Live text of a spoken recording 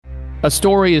A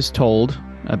story is told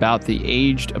about the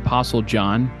aged Apostle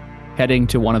John heading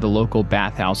to one of the local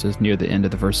bathhouses near the end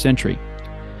of the first century.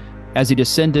 As he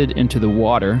descended into the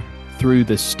water through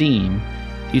the steam,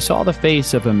 he saw the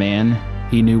face of a man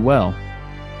he knew well.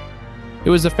 It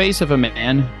was the face of a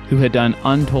man who had done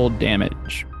untold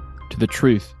damage to the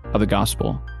truth of the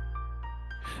gospel,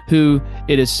 who,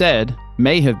 it is said,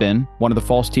 may have been one of the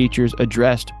false teachers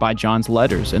addressed by John's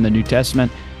letters in the New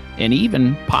Testament, and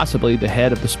even possibly the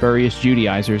head of the spurious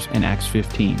Judaizers in Acts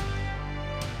 15.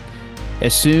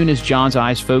 As soon as John's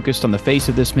eyes focused on the face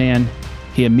of this man,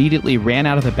 he immediately ran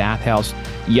out of the bathhouse,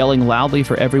 yelling loudly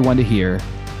for everyone to hear,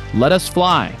 "Let us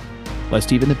fly,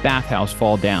 lest even the bathhouse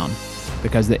fall down,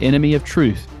 because the enemy of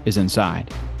truth is inside."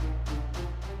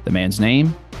 The man's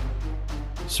name?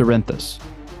 Cerinthus.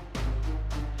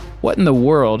 What in the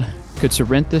world could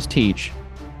Cerinthus teach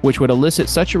which would elicit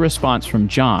such a response from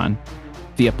John,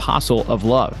 the apostle of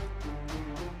love?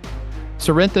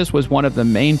 Cerinthus was one of the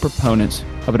main proponents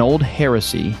of an old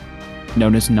heresy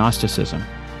known as Gnosticism.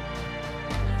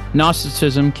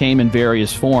 Gnosticism came in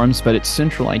various forms, but its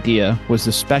central idea was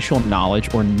the special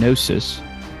knowledge, or gnosis,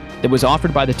 that was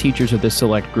offered by the teachers of this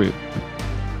select group.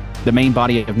 The main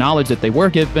body of knowledge that they were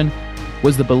given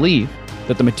was the belief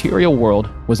that the material world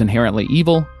was inherently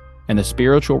evil and the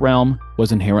spiritual realm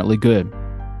was inherently good.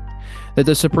 That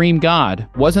the supreme God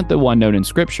wasn't the one known in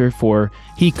Scripture, for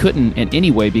he couldn't in any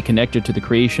way be connected to the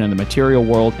creation of the material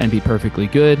world and be perfectly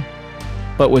good,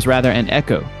 but was rather an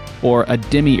echo or a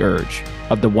demiurge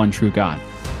of the one true God.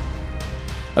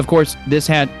 Of course, this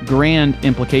had grand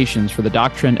implications for the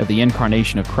doctrine of the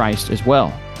incarnation of Christ as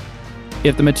well.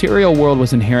 If the material world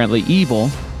was inherently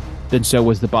evil, then so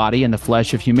was the body and the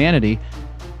flesh of humanity,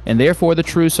 and therefore the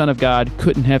true Son of God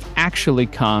couldn't have actually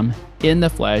come in the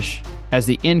flesh as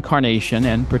the incarnation,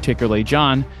 and particularly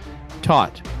John,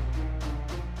 taught.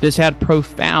 This had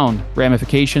profound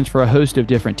ramifications for a host of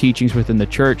different teachings within the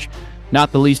church,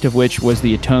 not the least of which was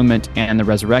the atonement and the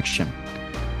resurrection,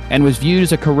 and was viewed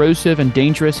as a corrosive and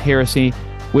dangerous heresy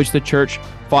which the church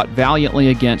fought valiantly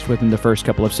against within the first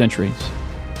couple of centuries.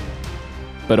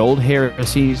 But old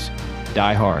heresies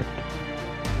die hard.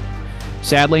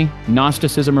 Sadly,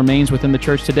 Gnosticism remains within the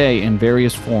church today in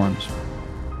various forms,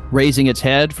 raising its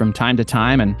head from time to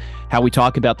time in how we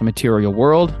talk about the material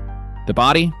world, the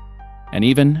body, and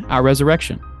even our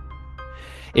resurrection.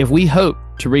 If we hope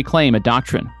to reclaim a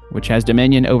doctrine which has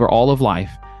dominion over all of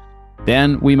life,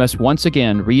 then we must once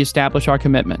again reestablish our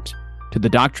commitment to the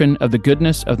doctrine of the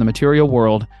goodness of the material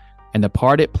world and the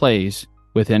part it plays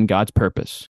within God's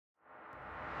purpose.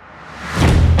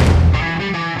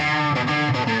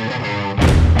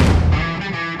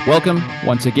 Welcome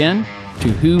once again to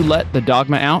Who Let the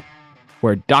Dogma Out,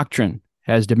 where doctrine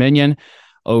has dominion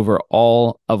over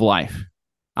all of life.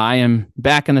 I am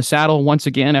back in the saddle once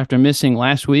again after missing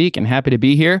last week, and happy to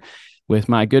be here with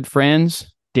my good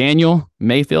friends Daniel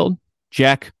Mayfield,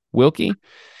 Jack Wilkie.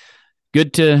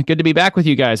 Good to be back with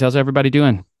you guys. How's everybody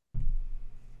doing?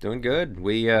 Doing good.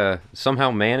 We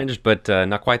somehow managed, but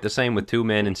not quite the same with 2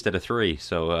 men instead of 3.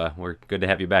 So we're good to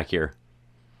have you back here.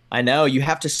 I know, you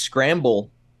have to scramble.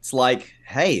 It's like,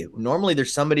 hey, normally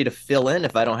there's somebody to fill in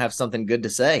if I don't have something good to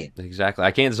say. Exactly.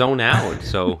 I can't zone out,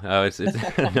 so it's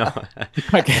no.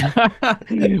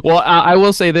 Well, I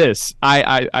will say this.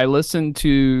 I listened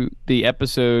to the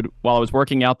episode while I was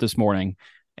working out this morning,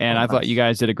 and I thought you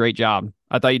guys did a great job.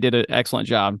 I thought you did an excellent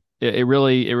job. It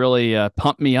really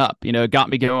pumped me up. You know, it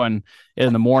got me going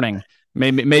in the morning.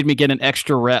 Made me get an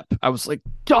extra rep. I was like,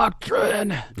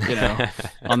 doctrine,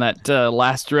 on that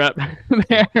last rep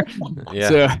there. Yeah.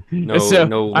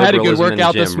 So I had a good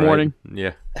workout this morning.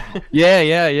 Right?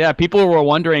 Yeah. People were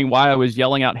wondering why I was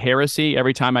yelling out heresy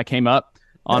every time I came up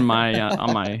on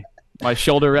my my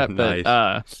shoulder rep. But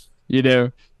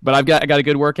Nice. but I got a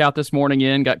good workout this morning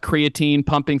in. Got creatine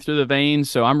pumping through the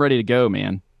veins, so I'm ready to go,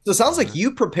 man. So it sounds like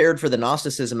you prepared for the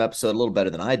Gnosticism episode a little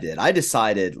better than I did. I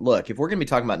decided, look, if we're going to be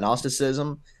talking about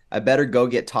Gnosticism, I better go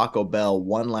get Taco Bell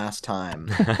one last time.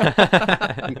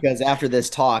 Because after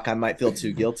this talk, I might feel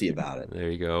too guilty about it.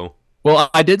 There you go. Well,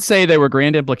 I did say there were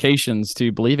grand implications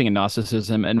to believing in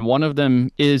Gnosticism, and one of them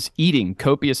is eating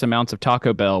copious amounts of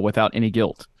Taco Bell without any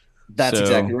guilt. That's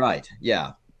exactly right.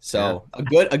 Yeah. So a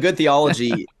good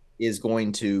theology is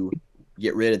going to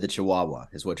get rid of the Chihuahua,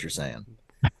 is what you're saying.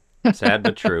 Sad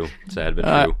but true.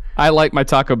 I like my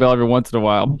Taco Bell every once in a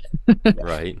while.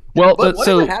 Right. Well,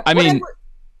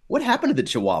 what happened to the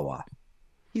Chihuahua?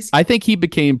 I think he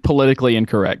became politically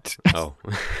incorrect. Oh.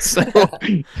 So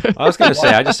I was going to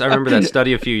say, I remember that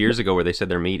study a few years ago where they said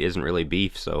their meat isn't really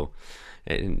beef, so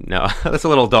No, that's a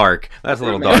little dark. That's a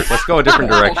little dark. Let's go a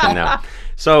different direction now.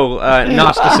 So,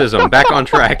 Gnosticism, back on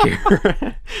track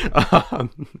here.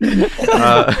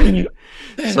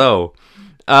 So,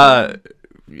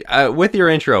 with your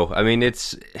intro, I mean,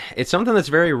 it's something that's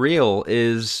very real.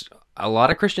 Is a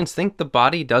lot of Christians think the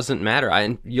body doesn't matter,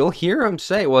 and you'll hear them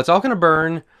say, "Well, it's all going to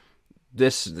burn.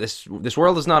 This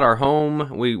world is not our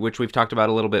home." Which we've talked about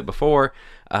a little bit before.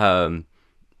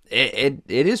 It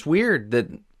is weird that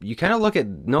you kind of look at,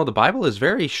 no, the Bible is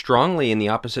very strongly in the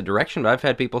opposite direction. But I've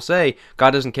had people say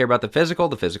God doesn't care about the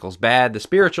physical's bad, the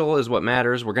spiritual is what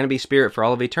matters. We're going to be spirit for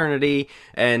all of eternity,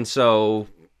 and so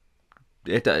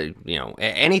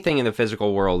anything in the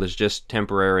physical world is just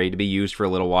temporary to be used for a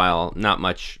little while. Not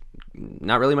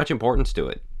really much importance to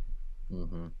it.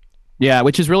 Mm-hmm. Yeah,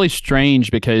 which is really strange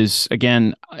because,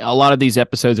 again, a lot of these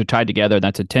episodes are tied together.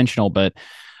 That's intentional, but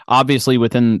obviously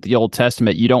within the Old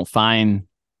Testament, you don't find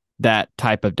that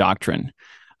type of doctrine.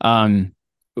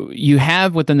 You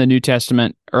have within the New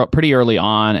Testament pretty early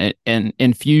on an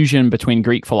infusion between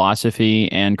Greek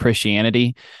philosophy and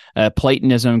Christianity.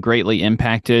 Platonism greatly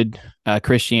impacted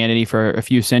Christianity for a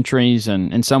few centuries,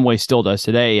 and in some ways still does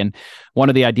today. And one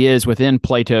of the ideas within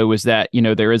Plato was that,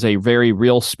 there is a very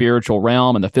real spiritual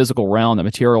realm, and the physical realm, the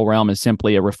material realm, is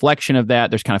simply a reflection of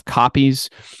that. There's kind of copies,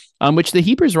 which the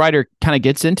Hebrews writer kind of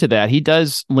gets into that. He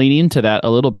does lean into that a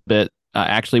little bit,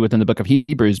 actually, within the book of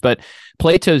Hebrews. But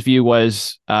Plato's view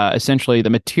was essentially the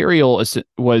material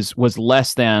was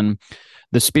less than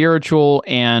the spiritual.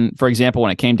 And for example,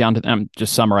 when it came down to, I'm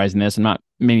just summarizing this, I'm not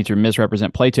meaning to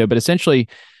misrepresent Plato, but essentially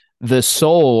the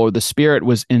soul or the spirit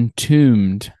was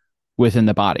entombed within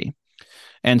the body.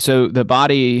 And so the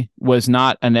body was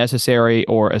not a necessary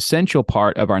or essential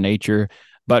part of our nature,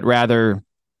 but rather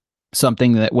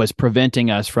something that was preventing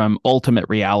us from ultimate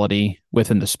reality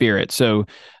within the spirit. So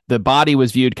the body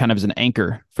was viewed kind of as an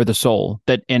anchor for the soul,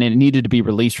 and it needed to be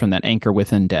released from that anchor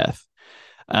within death.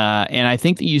 And I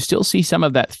think that you still see some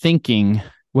of that thinking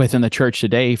within the church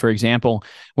today. For example,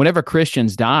 whenever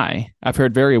Christians die, I've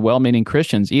heard very well-meaning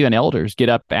Christians, even elders, get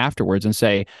up afterwards and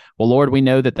say, "Well, Lord, we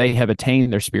know that they have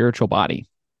attained their spiritual body."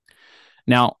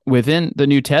 Now, within the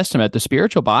New Testament, the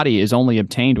spiritual body is only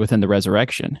obtained within the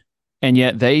resurrection. And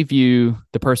yet they view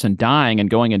the person dying and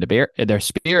going into their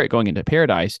spirit going into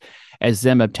paradise as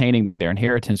them obtaining their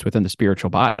inheritance within the spiritual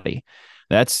body.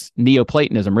 That's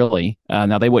Neoplatonism, really.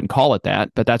 Now, they wouldn't call it that,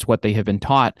 but that's what they have been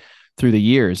taught through the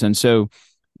years. And so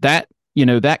that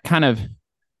kind of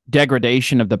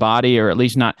degradation of the body, or at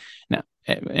least not now,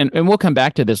 and we'll come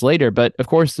back to this later, but of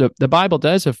course the Bible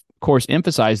does, of course,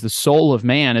 emphasize the soul of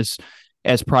man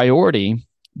as priority,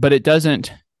 but it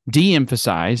doesn't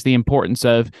de-emphasize the importance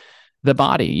of the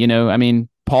body. I mean,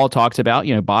 Paul talks about,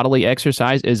 bodily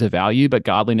exercise is a value, but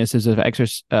godliness is of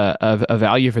a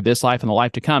value for this life and the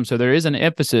life to come. So there is an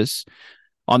emphasis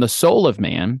on the soul of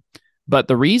man, but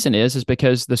the reason is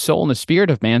because the soul and the spirit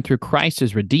of man through Christ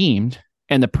is redeemed,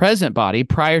 and the present body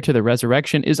prior to the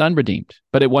resurrection is unredeemed,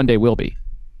 but it one day will be.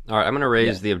 All right, I'm going to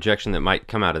raise the objection that might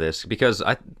come out of this, because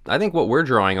I think what we're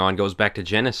drawing on goes back to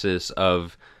Genesis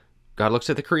of God looks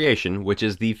at the creation, which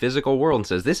is the physical world, and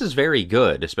says, this is very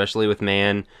good, especially with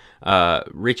man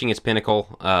reaching its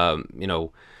pinnacle, all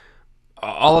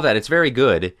of that. It's very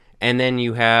good. And then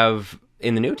you have,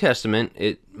 in the New Testament,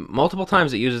 multiple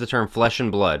times it uses the term flesh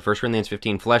and blood. 1 Corinthians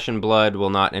 15, flesh and blood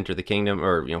will not enter the kingdom,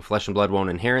 or flesh and blood won't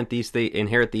inherit these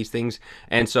things.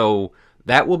 And so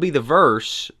that will be the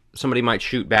verse somebody might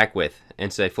shoot back with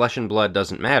and say, flesh and blood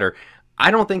doesn't matter.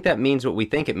 I don't think that means what we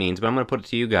think it means, but I'm going to put it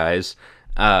to you guys.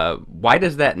 Why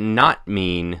does that not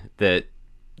mean that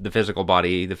the physical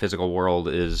body, the physical world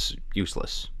is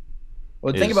useless?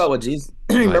 Well, think about what Jesus,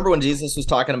 remember when Jesus was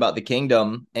talking about the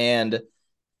kingdom, and,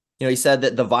 he said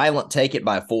that the violent take it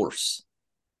by force.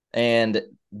 And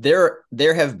there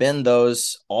have been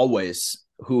those always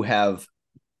who have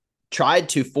tried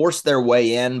to force their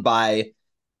way in by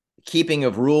keeping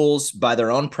of rules, by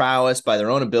their own prowess, by their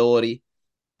own ability.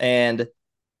 And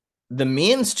the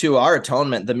means to our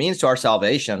atonement, the means to our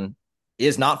salvation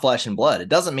is not flesh and blood. It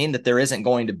doesn't mean that there isn't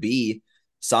going to be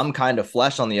some kind of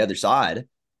flesh on the other side.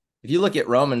 If you look at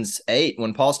Romans 8,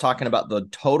 when Paul's talking about the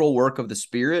total work of the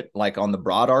Spirit, like on the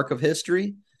broad arc of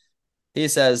history, he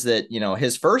says that,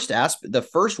 his the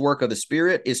first work of the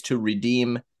Spirit is to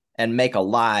redeem and make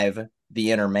alive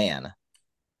the inner man.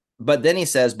 But then he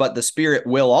says, but the Spirit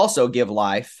will also give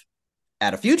life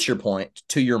at a future point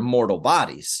to your mortal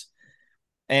bodies.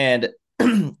 And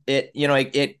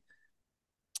it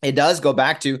does go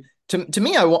back to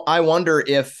me. I wonder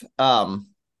if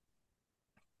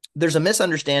there's a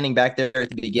misunderstanding back there at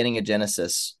the beginning of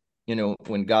Genesis,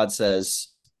 when God says,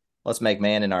 let's make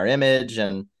man in our image.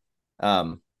 And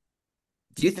Do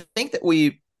you think that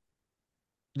we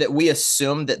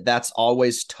assume that that's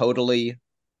always totally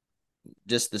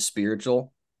just the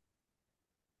spiritual?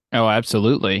 Oh,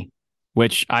 absolutely.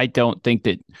 Which I don't think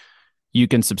that you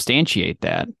can substantiate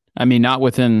that. I mean, not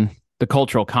within the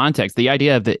cultural context. The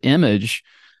idea of the image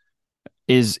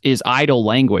is idle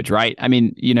language, right? I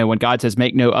mean, when God says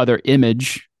make no other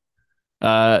image,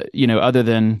 other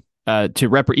than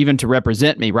even to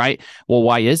represent me, right? Well,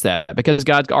 why is that? Because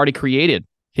God's already created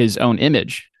his own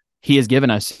image. He has given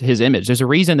us his image. There's a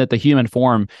reason that the human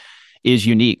form is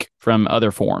unique from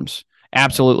other forms,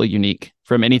 absolutely unique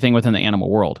from anything within the animal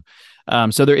world.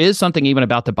 So there is something even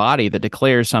about the body that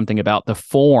declares something about the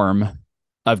form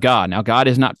of God. Now, God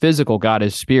is not physical, God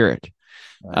is spirit.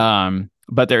 Right.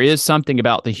 But there is something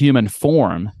about the human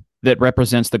form that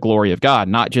represents the glory of God,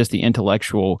 not just the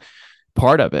intellectual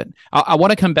part of it. I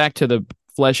want to come back to the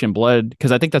flesh and blood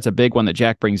because I think that's a big one that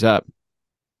Jack brings up.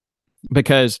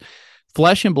 Because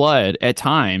flesh and blood at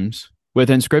times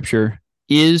within Scripture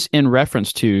is in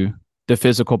reference to the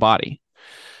physical body.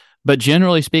 But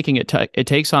generally speaking, it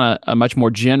takes on a much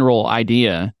more general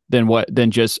idea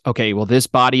than just, okay, well, this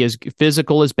body is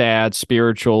physical is bad,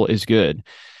 spiritual is good.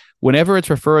 Whenever it's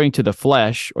referring to the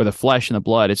flesh or the flesh and the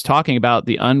blood, it's talking about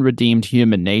the unredeemed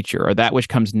human nature or that which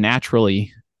comes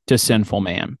naturally to sinful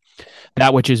man,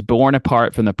 that which is born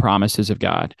apart from the promises of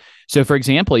God. So, for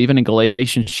example, even in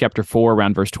Galatians chapter 4,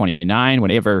 around verse 29,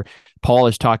 whenever Paul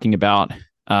is talking about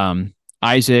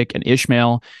Isaac and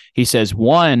Ishmael, he says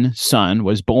one son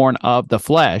was born of the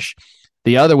flesh,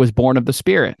 the other was born of the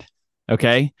spirit.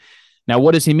 Okay. Now,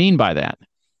 what does he mean by that?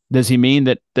 Does he mean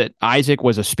that Isaac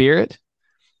was a spirit?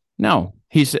 No,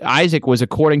 Isaac was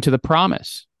according to the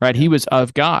promise, right? He was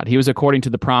of God. He was according to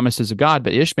the promises of God,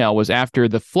 but Ishmael was after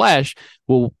the flesh.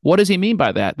 Well, what does he mean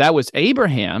by that? That was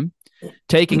Abraham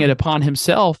taking it upon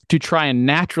himself to try and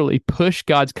naturally push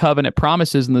God's covenant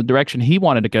promises in the direction he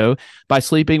wanted to go by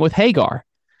sleeping with Hagar.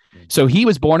 So he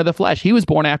was born of the flesh. He was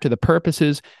born after the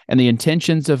purposes and the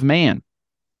intentions of man.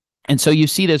 And so you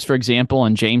see this, for example,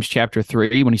 in James chapter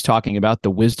 3, when he's talking about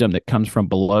the wisdom that comes from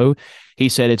below. He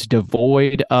said it's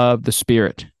devoid of the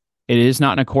Spirit. It is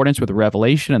not in accordance with the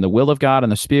revelation and the will of God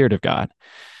and the Spirit of God.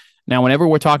 Now, whenever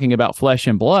we're talking about flesh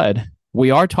and blood, we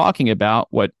are talking about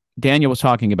what Daniel was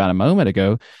talking about a moment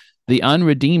ago, the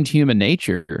unredeemed human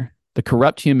nature, the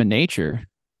corrupt human nature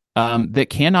that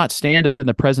cannot stand in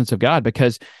the presence of God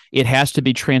because it has to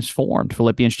be transformed.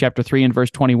 Philippians chapter 3 and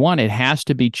verse 21, it has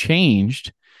to be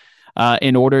changed.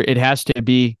 It has to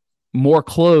be more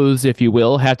clothes, if you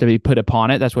will, have to be put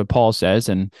upon it. That's what Paul says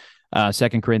in 2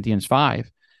 Corinthians 5.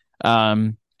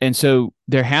 And so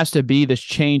there has to be this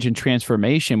change and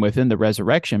transformation within the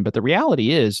resurrection. But the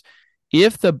reality is,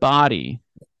 if the body,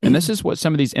 and this is what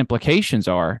some of these implications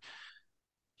are,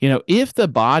 if the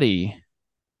body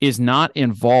is not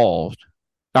involved,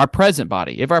 if our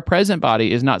present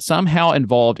body is not somehow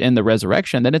involved in the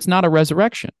resurrection, then it's not a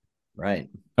resurrection. Right.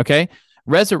 Okay.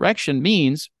 Resurrection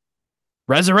means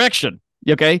resurrection.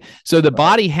 Okay. So the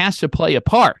body has to play a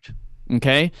part.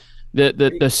 Okay.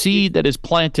 The seed that is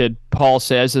planted, Paul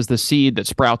says, is the seed that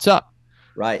sprouts up.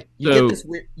 Right.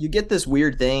 You get this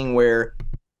weird thing where,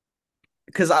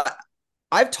 because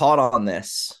I've taught on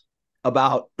this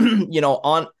about,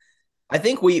 I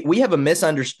think we have a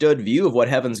misunderstood view of what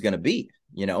heaven's going to be.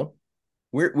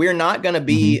 We're not going to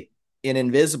be an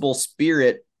invisible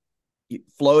spirit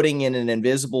floating in an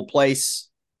invisible place,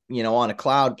 on a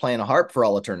cloud playing a harp for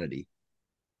all eternity.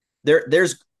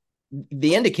 There's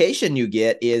the indication you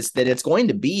get is that it's going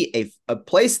to be a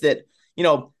place that,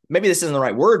 maybe this isn't the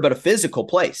right word, but a physical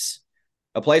place,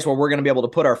 a place where we're going to be able to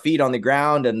put our feet on the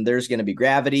ground and there's going to be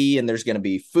gravity and there's going to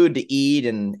be food to eat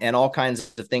and all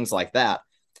kinds of things like that.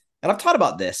 And I've taught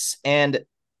about this and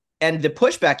the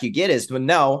pushback you get is, well,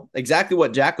 no, exactly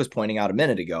what Jack was pointing out a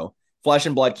minute ago. Flesh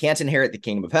and blood can't inherit the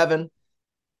kingdom of heaven.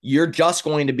 You're just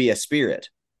going to be a spirit.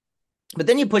 But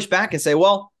then you push back and say,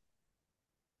 well,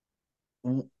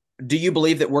 do you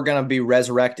believe that we're going to be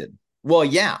resurrected? Well,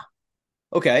 yeah.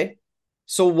 Okay.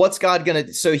 So what's God going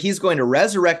to, so he's going to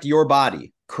resurrect your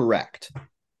body. Correct.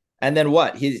 And then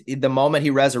what? The moment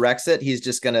he resurrects it, he's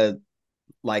just going to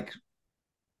he's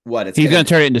going to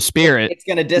turn it into spirit. It's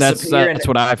going to disappear. That's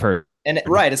what I've heard. And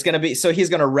right, it's going to be, so he's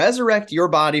going to resurrect your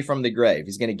body from the grave.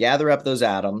 He's going to gather up those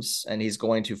atoms and he's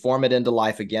going to form it into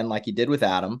life again, like he did with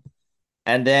Adam.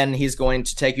 And then he's going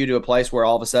to take you to a place where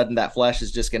all of a sudden that flesh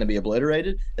is just going to be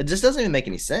obliterated. It just doesn't even make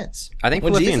any sense. I think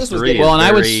Philippians 3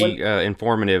 is very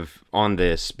informative on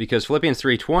this, because Philippians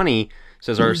 3:20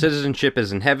 says our citizenship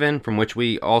is in heaven, from which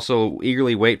we also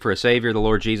eagerly wait for a Savior, the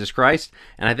Lord Jesus Christ.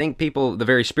 And I think people, the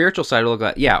very spiritual side, will look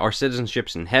like, yeah, our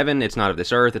citizenship's in heaven. It's not of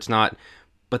this earth. It's not.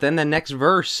 But then the next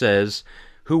verse says,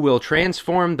 who will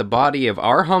transform the body of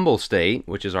our humble state,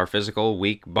 which is our physical,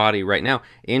 weak body right now,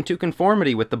 into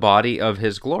conformity with the body of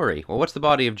his glory. Well, what's the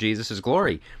body of Jesus'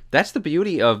 glory? That's the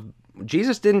beauty of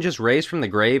Jesus. Didn't just raise from the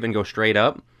grave and go straight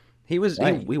up. He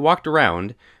walked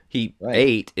around. He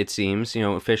ate, it seems,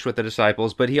 fish with the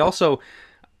disciples, but he also,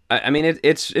 I mean,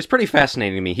 it's pretty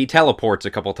fascinating to me. He teleports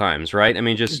a couple times, right? I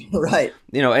mean, just right.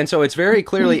 And so it's very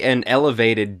clearly an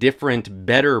elevated, different,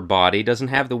 better body. Doesn't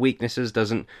have the weaknesses.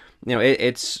 Doesn't,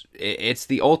 it's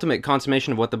the ultimate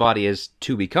consummation of what the body is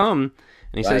to become.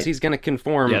 And he says he's going to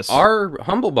conform our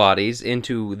humble bodies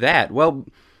into that. Well,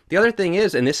 the other thing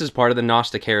is, and this is part of the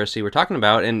Gnostic heresy we're talking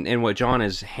about, and what John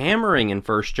is hammering in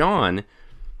 1 John.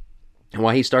 And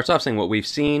why he starts off saying what we've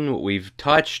seen, what we've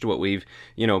touched, what we've,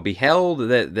 beheld,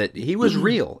 that he was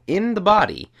real in the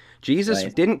body. Jesus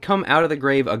didn't come out of the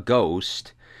grave a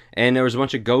ghost, and there was a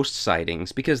bunch of ghost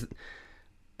sightings, because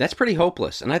that's pretty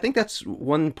hopeless. And I think that's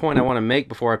one point I want to make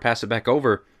before I pass it back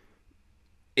over.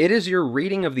 It is your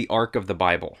reading of the arc of the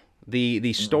Bible,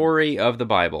 the story of the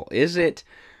Bible. Is it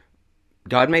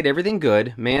God made everything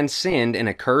good, man sinned, and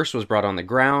a curse was brought on the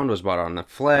ground, was brought on the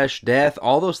flesh, death,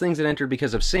 all those things that entered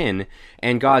because of sin,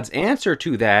 and God's answer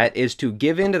to that is to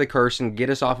give in to the curse and get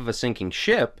us off of a sinking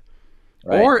ship?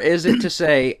 Or is it to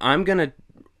say, I'm going to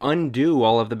undo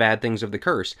all of the bad things of the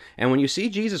curse? And when you see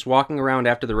Jesus walking around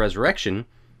after the resurrection,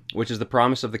 which is the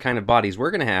promise of the kind of bodies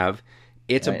we're going to have,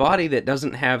 it's a body that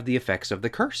doesn't have the effects of the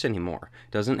curse anymore.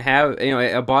 Doesn't have,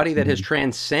 a body that has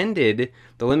transcended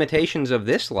the limitations of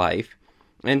this life.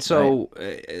 And so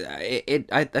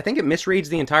I think it misreads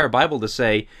the entire Bible to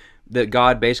say that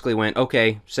God basically went,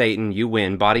 okay, Satan, you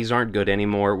win. Bodies aren't good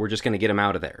anymore. We're just going to get them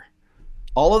out of there.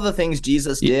 All of the things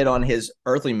Jesus did on his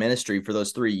earthly ministry for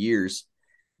those 3 years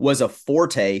was a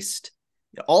foretaste.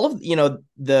 All of,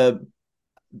 the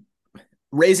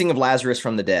raising of Lazarus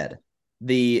from the dead,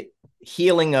 the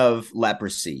healing of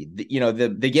leprosy,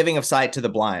 the giving of sight to the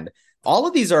blind. All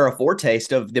of these are a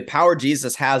foretaste of the power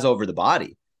Jesus has over the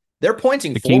body. They're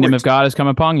pointing forward. The kingdom of God has come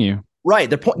upon you. Right.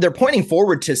 They're pointing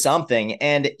forward to something.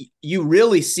 And you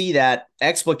really see that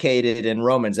explicated in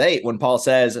Romans 8 when Paul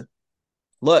says,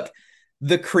 look,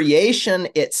 the creation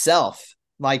itself,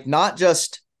 like not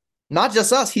just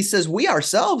us, he says we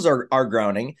ourselves are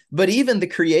groaning, but even the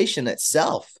creation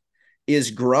itself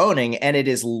is groaning, and it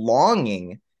is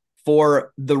longing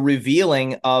for the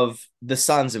revealing of the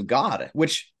sons of God,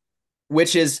 which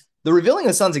is the revealing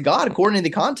of the sons of God, according to the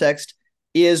context,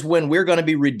 is when we're going to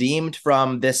be redeemed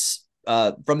from this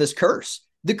curse.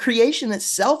 The creation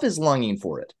itself is longing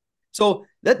for it. So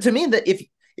that, to me, that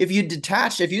if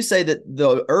you say that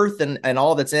the earth and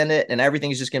all that's in it and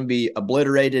everything is just going to be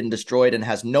obliterated and destroyed and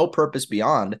has no purpose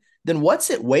beyond, then what's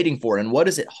it waiting for, and what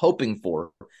is it hoping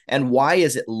for, and why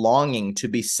is it longing to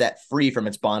be set free from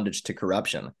its bondage to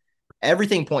corruption?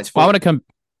 Everything points forward. I want to come.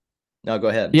 No, go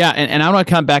ahead. Yeah, and I want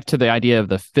to come back to the idea of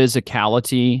the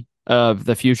physicality of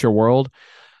the future world.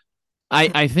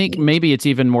 I think maybe it's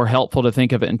even more helpful to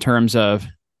think of it in terms of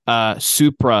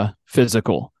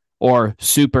supra-physical or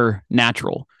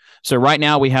supernatural. So right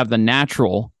now we have the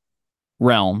natural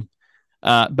realm,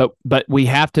 but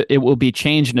it will be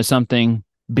changed into something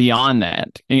beyond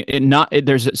that.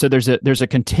 There's a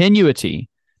continuity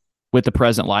with the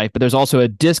present life, but there's also a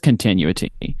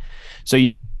discontinuity. So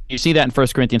you see that in 1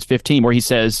 Corinthians 15, where he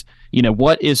says,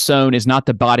 what is sown is not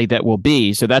the body that will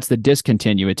be. So that's the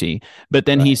discontinuity. But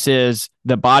then he says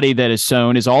the body that is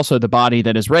sown is also the body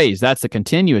that is raised. That's the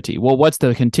continuity. Well, what's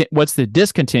the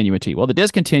discontinuity? Well, the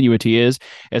discontinuity is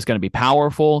it's going to be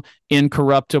powerful,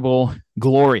 incorruptible,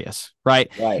 glorious, right?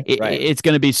 It's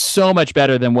going to be so much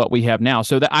better than what we have now.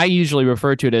 So that I usually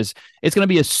refer to it as it's going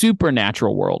to be a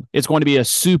supernatural world. It's going to be a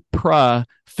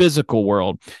supra-physical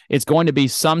world. It's going to be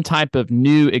some type of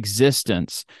new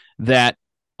existence that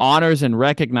honors and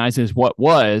recognizes what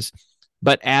was,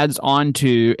 but adds on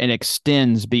to and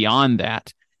extends beyond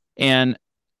that. And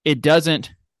it doesn't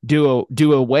do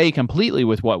away completely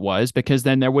with what was, because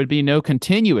then there would be no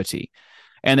continuity.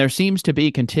 And there seems to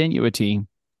be continuity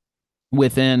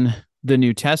within the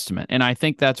New Testament. And I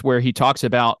think that's where he talks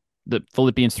about the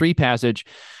Philippians 3 passage,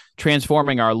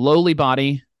 transforming our lowly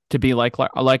body to be like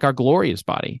our glorious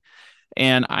body.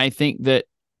 And I think that,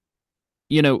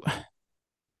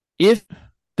 if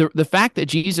the fact that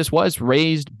Jesus was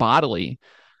raised bodily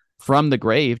from the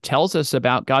grave tells us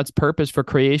about God's purpose for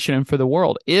creation and for the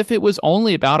world. If it was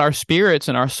only about our spirits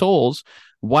and our souls,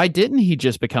 why didn't he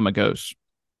just become a ghost?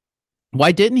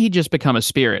 Why didn't he just become a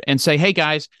spirit and say, hey,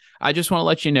 guys, I just want to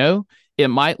let you know, it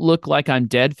might look like I'm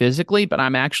dead physically, but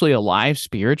I'm actually alive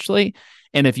spiritually.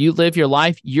 And if you live your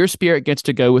life, your spirit gets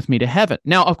to go with me to heaven.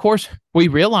 Now, of course, we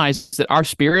realize that our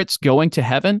spirits going to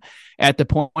heaven at the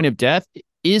point of death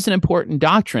is an important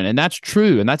doctrine, and that's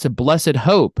true, and that's a blessed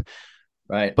hope.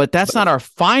 Right. But that's not our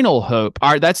final hope.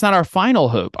 That's not our final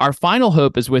hope. Our final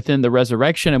hope is within the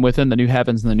resurrection and within the new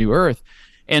heavens and the new earth.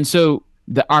 And so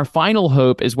our final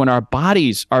hope is when our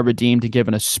bodies are redeemed and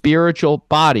given a spiritual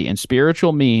body, and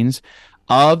spiritual means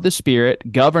of the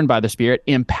Spirit, governed by the Spirit,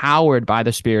 empowered by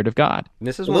the Spirit of God. And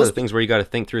this is one of the things where you got to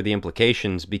think through the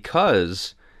implications,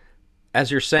 because,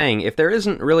 as you're saying, if there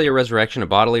isn't really a resurrection, a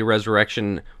bodily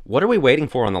resurrection, what are we waiting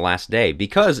for on the last day?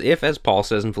 Because if, as Paul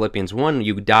says in Philippians 1,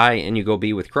 you die and you go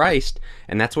be with Christ,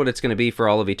 and that's what it's going to be for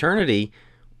all of eternity,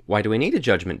 why do we need a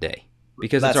judgment day?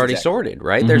 Because it's already sorted,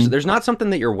 right? Mm-hmm. There's not something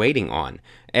that you're waiting on.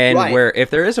 And where if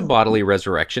there is a bodily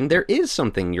resurrection, there is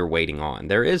something you're waiting on.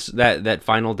 There is that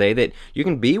final day that you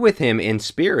can be with him in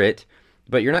spirit,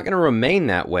 but you're not going to remain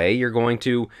that way. You're going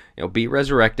to be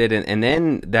resurrected, and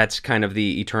then that's kind of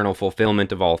the eternal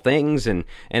fulfillment of all things and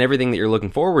everything that you're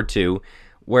looking forward to.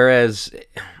 Whereas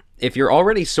if you're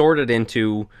already sorted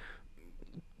into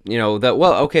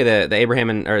the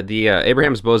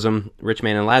Abraham's bosom, rich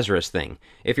man and Lazarus thing.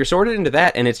 If you're sorted into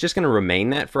that and it's just going to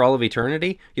remain that for all of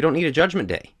eternity, you don't need a judgment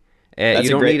day. You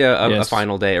don't need a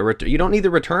final day. You don't need the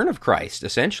return of Christ,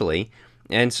 essentially.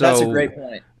 And so that's a great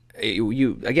point.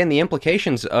 Again, the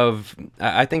implications of,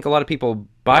 I think a lot of people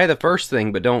buy the first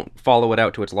thing but don't follow it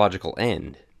out to its logical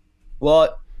end.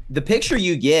 Well, the picture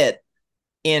you get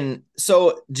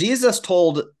so Jesus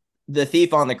told the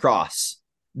thief on the cross,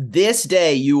 this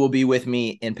day you will be with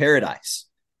me in paradise.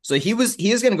 So he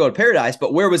is going to go to paradise,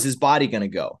 but where was his body going to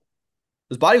go?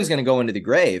 His body was going to go into the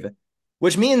grave,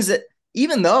 which means that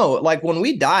even though, like, when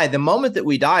we die, the moment that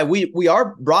we die, we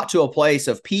are brought to a place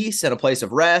of peace and a place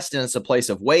of rest, and it's a place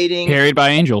of waiting. Carried by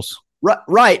angels.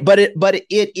 Right. But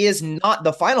it is not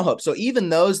the final hope. So even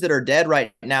those that are dead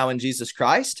right now in Jesus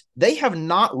Christ, they have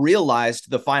not realized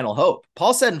the final hope.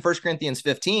 Paul said in 1 Corinthians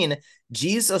 15,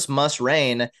 Jesus must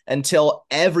reign until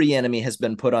every enemy has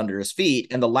been put under his feet,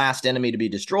 and the last enemy to be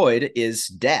destroyed is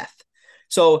death.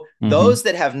 So those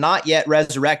that have not yet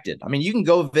resurrected, I mean, you can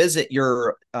go visit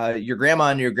your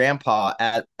grandma and your grandpa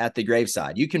at the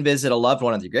graveside. You can visit a loved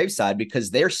one at the graveside because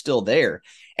they're still there.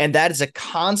 And that is a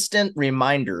constant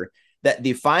reminder that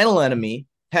the final enemy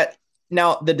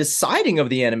now the deciding of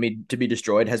the enemy to be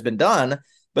destroyed has been done,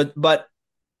 but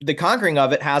the conquering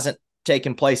of it hasn't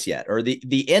taken place yet, or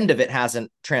the end of it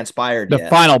hasn't transpired yet. The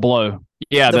final blow.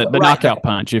 Yeah, the knockout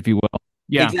punch, if you will.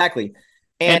 Yeah. Exactly.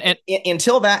 And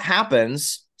until that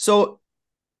happens, so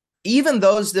even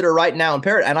those that are right now in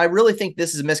paradise, and I really think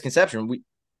this is a misconception,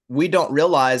 we don't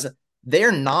realize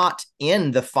they're not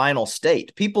in the final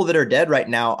state. People that are dead right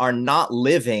now are not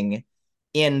living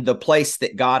in the place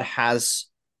that God has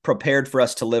prepared for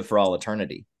us to live for all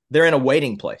eternity. They're in a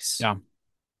waiting place. Yeah.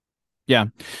 Yeah.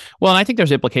 Well, and I think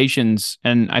there's implications,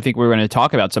 and I think we're going to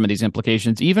talk about some of these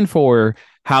implications, even for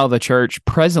how the church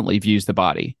presently views the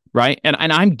body, right? And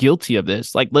I'm guilty of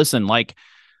this. Like, listen, like,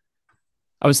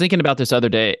 I was thinking about this the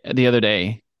other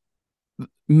day.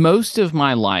 Most of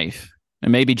my life,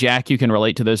 and maybe Jack, you can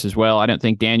relate to this as well. I don't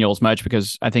think Daniel as much,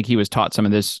 because I think he was taught some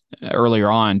of this earlier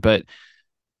on, but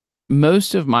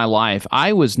most of my life,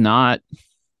 I was not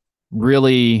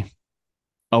really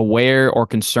aware or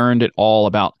concerned at all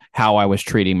about how I was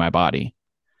treating my body.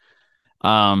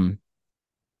 I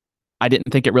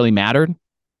didn't think it really mattered.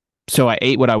 So I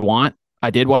ate what I want. I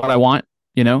did what I want,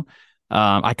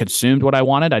 I consumed what I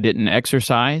wanted. I didn't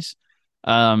exercise.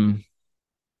 And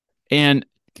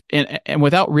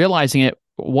without realizing it,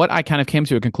 what I kind of came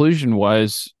to a conclusion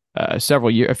was a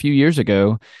few years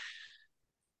ago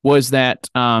was that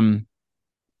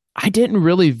I didn't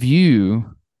really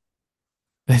view,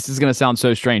 this is going to sound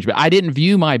so strange, but I didn't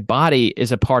view my body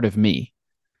as a part of me.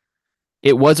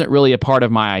 It wasn't really a part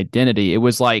of my identity. It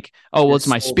was like, oh, well, it's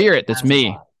my spirit that's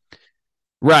me.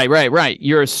 Right.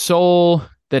 You're a soul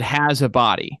that has a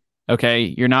body.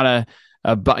 Okay. You're not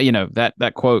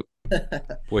that quote.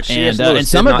 Which C.S. Lewis and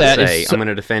some did of not that say. I'm going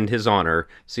to defend his honor.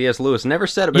 C.S. Lewis never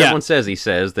said it, but everyone says he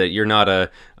says that you're not a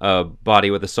body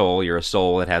with a soul. You're a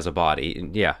soul that has a body.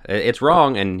 Yeah, it's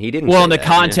wrong, and he didn't. Well, say in the that,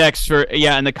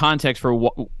 context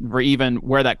for even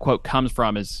where that quote comes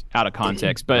from is out of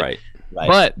context. But right.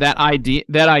 But that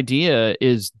idea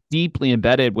is deeply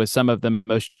embedded with some of the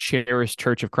most cherished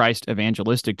Church of Christ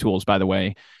evangelistic tools. By the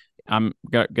way, I'm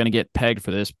going to get pegged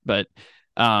for this, but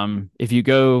if you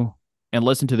go and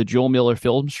listen to the Joel Miller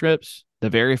film strips, the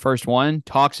very first one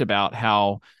talks about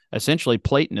how essentially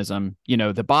Platonism.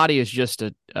 The body is just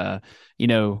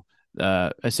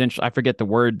essentially, I forget the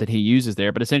word that he uses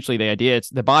there, but essentially the idea it's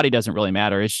the body doesn't really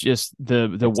matter. It's just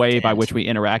the way by which we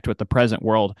interact with the present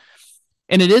world.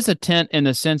 And it is a tent in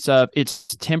the sense of it's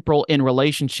temporal in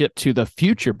relationship to the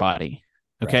future body.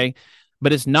 Okay. Right.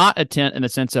 But it's not a tent in the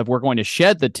sense of we're going to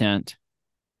shed the tent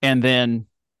and then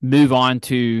move on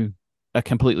to a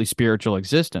completely spiritual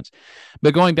existence.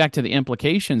 But going back to the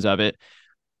implications of it,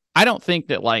 I don't think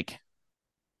that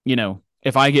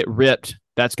if I get ripped,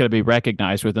 that's going to be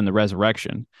recognized within the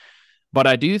resurrection. But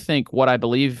I do think what I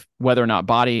believe, whether or not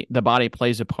the body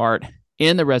plays a part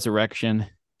in the resurrection,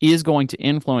 is going to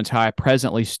influence how I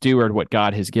presently steward what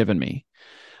God has given me.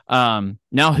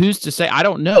 Now, who's to say? I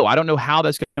don't know. I don't know how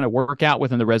that's going to work out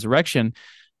within the resurrection,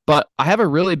 but I have a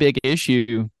really big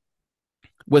issue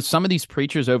with some of these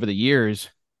preachers over the years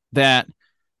that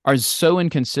are so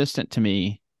inconsistent to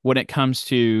me when it comes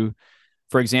to,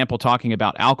 for example, talking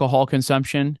about alcohol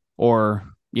consumption or,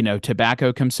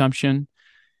 tobacco consumption.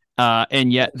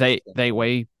 And yet they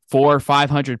weigh 400 or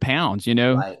 500 pounds,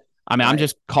 Right. I mean, right. I'm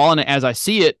just calling it as I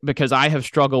see it because I have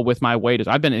struggled with my weight.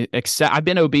 I've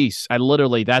been obese. I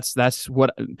literally, that's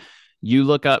what you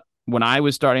look up. When I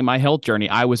was starting my health journey,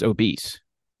 I was obese.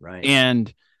 Right.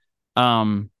 And,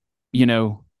 but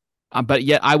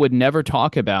yet I would never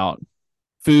talk about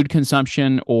food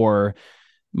consumption or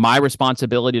my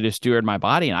responsibility to steward my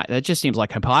body. And that just seems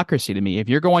like hypocrisy to me. If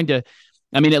you're going to,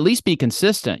 at least be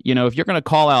consistent. If you're going to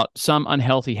call out some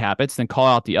unhealthy habits, then call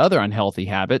out the other unhealthy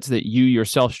habits that you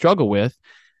yourself struggle with.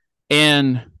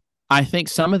 And I think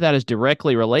some of that is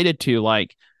directly related to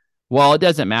it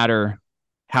doesn't matter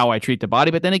how I treat the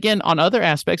body. But then again, on other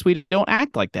aspects, we don't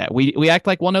act like that. We act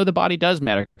like, well, no, the body does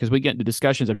matter because we get into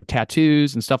discussions of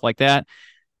tattoos and stuff like that.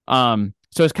 So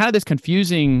it's kind of this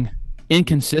confusing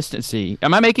inconsistency.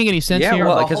 Am I making any sense here? Yeah,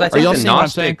 well, because I think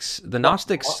the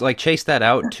Gnostics chase that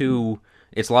out to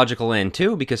its logical end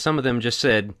too, because some of them just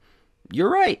said, you're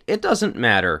right, it doesn't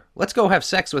matter. Let's go have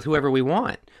sex with whoever we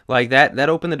want. That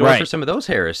opened the door for some of those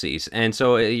heresies. And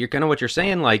so you're kind of what you're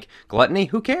saying, gluttony,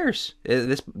 who cares?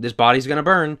 This body's going to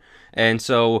burn. And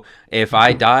so if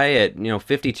I die at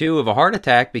 52 of a heart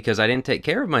attack because I didn't take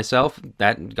care of myself,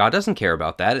 that God doesn't care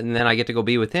about that, and then I get to go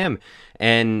be with him.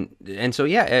 And so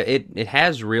yeah, it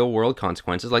has real world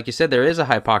consequences. Like you said, there is a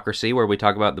hypocrisy where we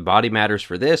talk about the body matters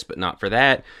for this but not for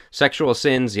that. Sexual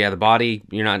sins, the body,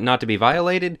 you're not to be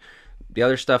violated. The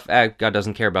other stuff, God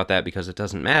doesn't care about that because it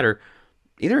doesn't matter.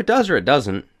 Either it does or it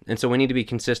doesn't. And so we need to be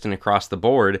consistent across the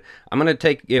board. I'm going to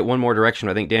take it one more direction.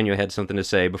 I think Daniel had something to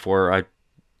say before I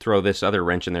throw this other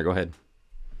wrench in there. Go ahead.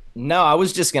 No, I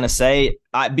was just going to say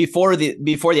before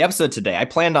the episode today, I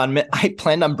planned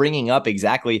on bringing up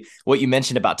exactly what you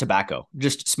mentioned about tobacco,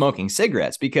 just smoking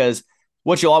cigarettes, because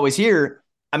what you'll always hear,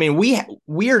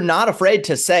 we are not afraid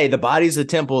to say the body's the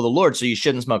temple of the Lord, so you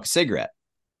shouldn't smoke a cigarette.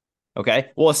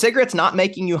 Okay. Well, a cigarette's not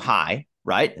making you high,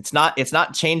 right? It's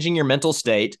not changing your mental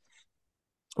state.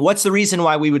 What's the reason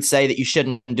why we would say that you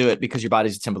shouldn't do it because your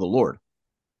body's the temple of the Lord?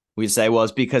 We'd say, well,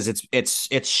 it's because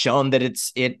it's shown that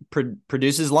it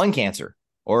produces lung cancer,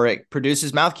 or it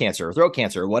produces mouth cancer or throat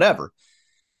cancer or whatever.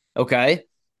 Okay.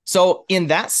 So in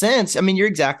that sense, you're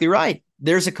exactly right.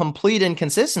 There's a complete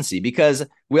inconsistency because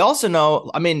we also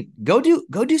know, go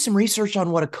do some research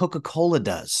on what a Coca-Cola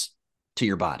does to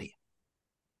your body.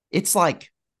 It's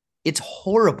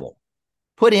horrible.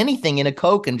 Put anything in a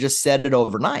Coke and just set it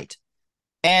overnight.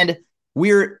 And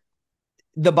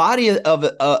the body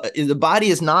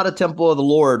is not a temple of the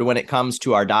Lord when it comes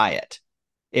to our diet.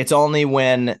 It's only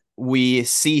when we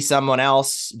see someone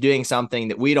else doing something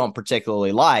that we don't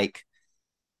particularly like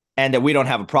and that we don't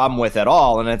have a problem with at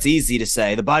all. And it's easy to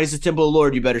say, the body's the temple of the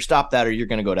Lord, you better stop that or you're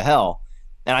going to go to hell.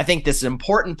 And I think this is an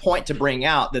important point to bring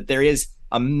out, that there is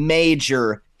a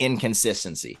major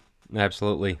inconsistency.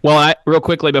 Absolutely. Well, real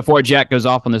quickly before Jack goes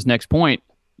off on this next point,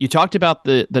 you talked about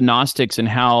the Gnostics and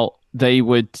how they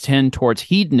would tend towards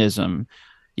hedonism,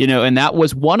 and that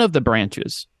was one of the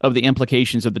branches of the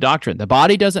implications of the doctrine. The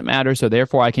body doesn't matter, so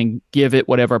therefore I can give it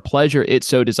whatever pleasure it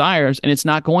so desires, and it's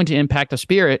not going to impact the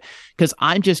spirit because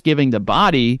I'm just giving the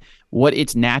body what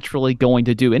it's naturally going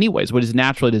to do anyways, what it's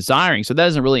naturally desiring. So that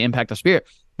doesn't really impact the spirit.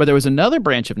 But there was another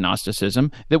branch of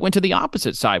Gnosticism that went to the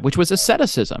opposite side, which was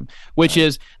asceticism, which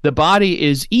is the body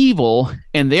is evil,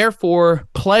 and therefore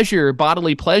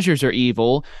bodily pleasures are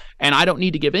evil, and I don't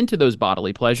need to give into those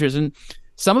bodily pleasures. And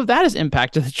some of that has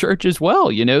impacted the church as well.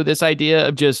 This idea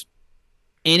of just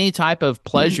any type of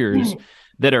pleasures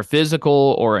that are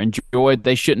physical or enjoyed,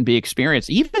 they shouldn't be experienced,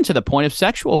 even to the point of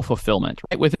sexual fulfillment,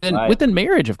 right? Within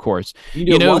marriage, of course.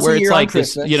 Where it's like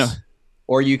this,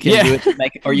 or you can do it to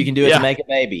make, to make a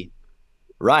baby.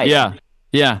 Right. Yeah.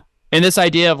 Yeah. And this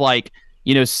idea of like,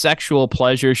 sexual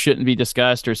pleasure shouldn't be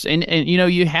discussed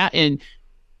and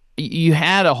you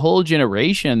had a whole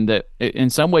generation that in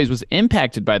some ways was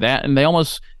impacted by that. And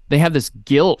they have this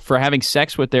guilt for having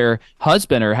sex with their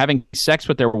husband or having sex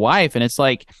with their wife. And it's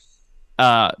like,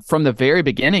 from the very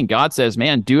beginning, God says,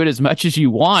 man, do it as much as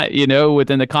you want,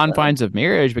 within the confines of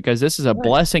marriage, because this is a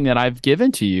blessing that I've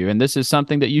given to you. And this is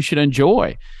something that you should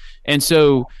enjoy. And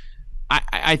so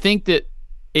I think that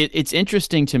it's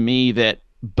interesting to me that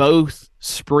both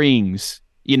springs,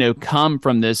 come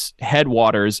from this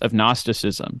headwaters of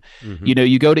Gnosticism. Mm-hmm.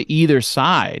 You go to either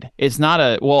side. It's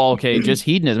not just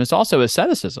hedonism. It's also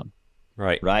asceticism.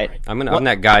 Right. I'm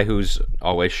that guy who's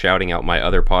always shouting out my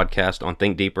other podcast on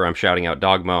Think Deeper. I'm shouting out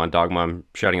Dogma. On Dogma, I'm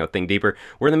shouting out Think Deeper.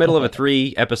 We're in the middle of a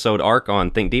 3-episode arc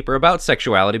on Think Deeper about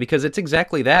sexuality, because it's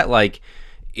exactly that. Like,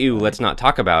 ew, let's not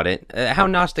talk about it. How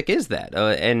Gnostic is that?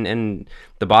 And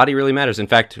the body really matters. In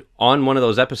fact, on one of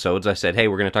those episodes, I said, hey,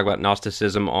 we're going to talk about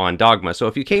Gnosticism on Dogma. So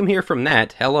if you came here from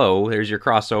that, hello, there's your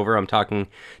crossover. I'm talking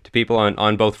to people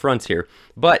on both fronts here.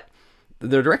 But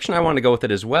the direction I want to go with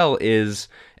it as well is,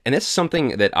 and this is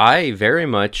something that I very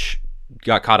much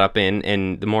got caught up in,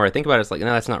 and the more I think about it, it's like,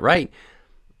 no, that's not right.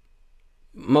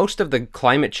 Most of the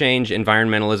climate change,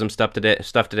 environmentalism stuff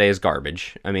today is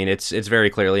garbage. I mean, it's very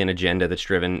clearly an agenda that's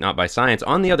driven not by science.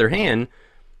 On the other hand,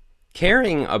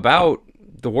 caring about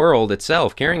the world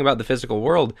itself, caring about the physical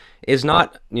world, is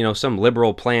not, some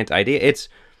liberal plant idea.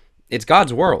 It's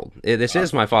God's world. This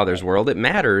is my Father's world. It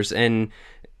matters, and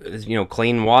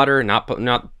clean water,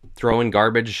 not throwing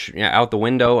garbage out the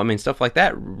window. I mean, stuff like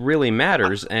that really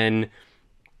matters. And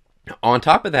on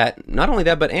top of that, not only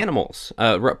that, but animals.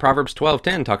 Proverbs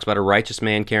 12:10 talks about a righteous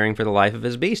man caring for the life of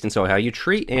his beast. And so how you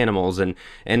treat animals and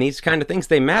these kind of things,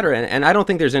 they matter. And I don't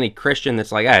think there's any Christian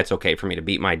that's like, it's okay for me to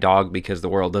beat my dog because the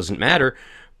world doesn't matter.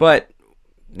 But,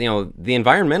 the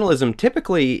environmentalism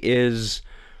typically is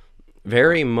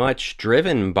very much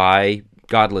driven by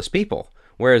godless people.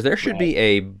 Whereas there should be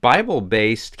a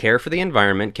Bible-based care for the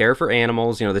environment, care for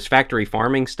animals. This factory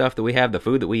farming stuff that we have, the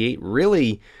food that we eat,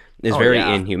 really is very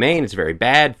inhumane. It's very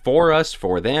bad for us,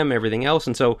 for them, everything else.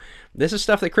 And so this is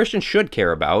stuff that Christians should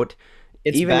care about,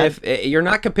 if you're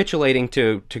not capitulating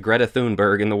to Greta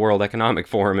Thunberg in the World Economic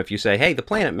Forum. If you say, hey, the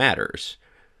planet matters.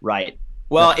 Right.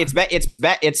 Well, it's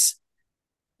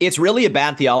really a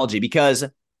bad theology, because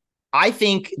I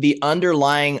think the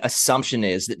underlying assumption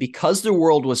is that because the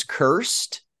world was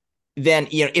cursed, then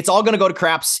it's all going to go to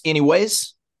craps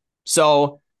anyways.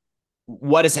 So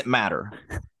what does it matter?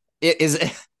 Is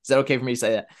that okay for me to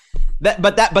say that?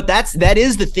 That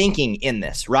is the thinking in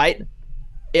this, right?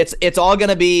 It's all going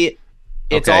to be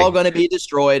all going to be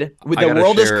destroyed. The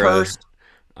world is cursed.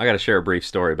 I got to share a brief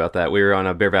story about that. We were on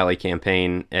a Bear Valley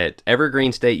campaign at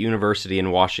Evergreen State University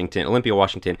in Washington, Olympia,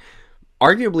 Washington.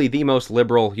 Arguably the most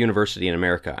liberal university in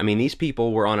America. I mean, these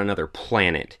people were on another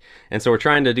planet. And so we're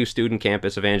trying to do student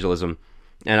campus evangelism.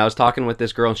 And I was talking with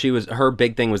this girl, and her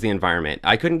big thing was the environment.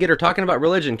 I couldn't get her talking about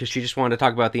religion because she just wanted to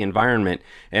talk about the environment.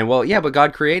 And, well, yeah, but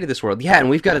God created this world. Yeah, and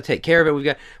we've got to take care of it.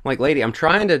 I'm like, lady, I'm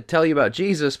trying to tell you about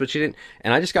Jesus, but she didn't.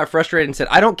 And I just got frustrated and said,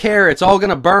 I don't care. It's all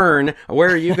going to burn. Where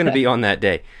are you going to be on that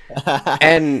day?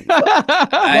 And,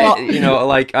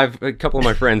 I've a couple of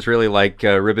my friends really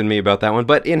ribbing me about that one.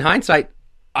 But in hindsight,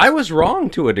 I was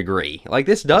wrong to a degree. Like,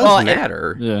 this does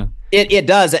matter. Yeah, it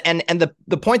does. And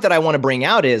the point that I want to bring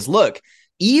out is, look,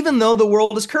 even though the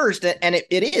world is cursed, and it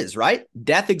is, right?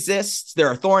 Death exists. There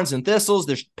are thorns and thistles.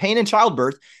 There's pain in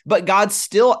childbirth. But God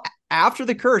still, after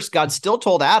the curse, God still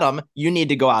told Adam, you need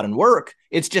to go out and work.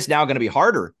 It's just now going to be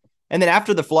harder. And then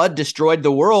after the flood destroyed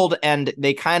the world, and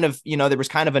they kind of, there was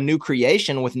kind of a new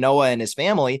creation with Noah and his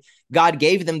family, God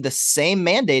gave them the same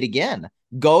mandate again.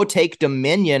 Go take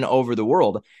dominion over the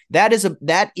world. That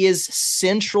is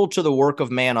central to the work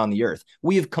of man on the earth.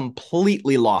 We have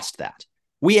completely lost that.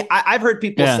 I've heard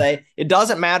people say it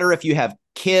doesn't matter if you have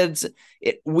kids.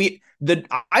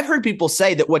 I've heard people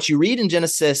say that what you read in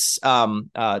Genesis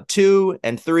 2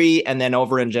 and 3, and then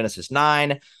over in Genesis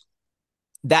 9,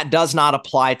 that does not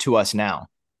apply to us now.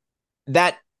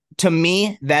 That, to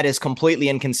me, that is completely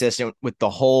inconsistent with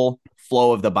the whole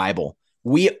flow of the Bible.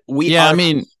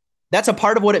 That's a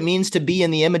part of what it means to be in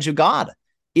the image of God,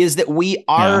 is that we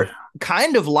are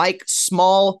kind of like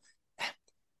small.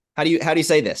 How do you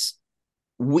say this?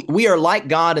 We are like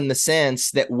God in the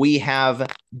sense that we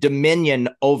have dominion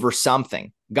over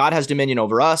something. God has dominion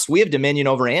over us. We have dominion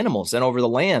over animals and over the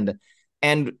land.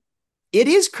 And it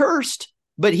is cursed,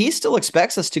 but he still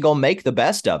expects us to go make the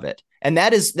best of it. And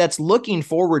that's looking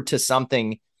forward to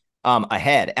something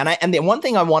ahead. And the one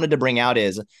thing I wanted to bring out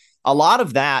is a lot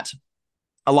of that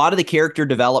a lot of the character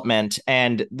development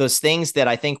and those things that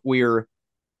I think we're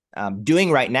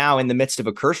doing right now in the midst of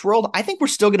a cursed world, I think we're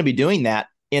still going to be doing that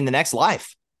in the next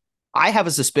life. I have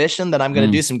a suspicion that I'm going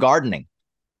to do some gardening.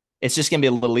 It's just going to be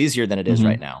a little easier than it is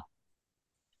right now.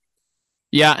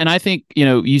 Yeah, and I think,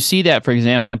 you see that, for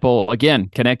example, again,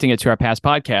 connecting it to our past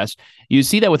podcast, you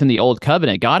see that within the Old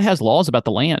Covenant. God has laws about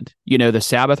the land, the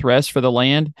Sabbath rest for the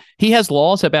land. He has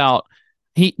laws about,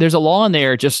 there's a law in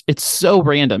there, it's so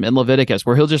random in Leviticus,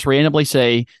 where he'll just randomly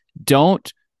say,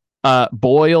 don't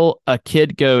boil a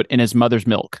kid goat in his mother's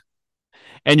milk.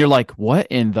 And you're like, what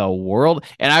in the world?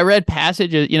 And I read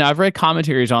passages, I've read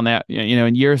commentaries on that,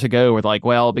 and years ago with like,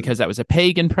 well, because that was a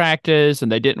pagan practice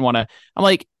and they didn't want to. I'm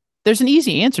like, there's an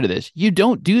easy answer to this. You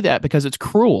don't do that because it's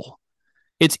cruel.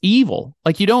 It's evil.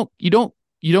 Like you don't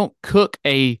cook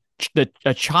a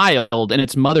child in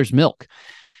its mother's milk.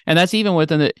 And that's even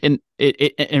within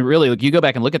and really, like, you go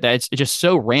back and look at that, it's just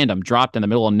so random, dropped in the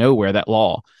middle of nowhere, that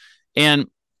law. And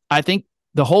I think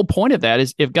the whole point of that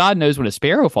is, if God knows when a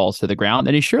sparrow falls to the ground,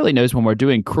 then he surely knows when we're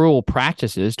doing cruel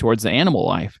practices towards the animal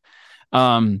life.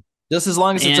 Just as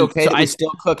long as it's okay that we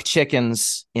still cook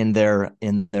chickens in their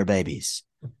babies.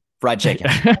 Fried chicken.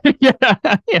 yeah.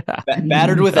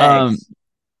 Battered with eggs.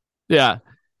 Yeah.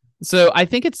 So I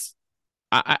think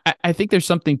I think there's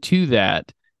something to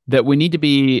that we need to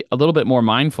be a little bit more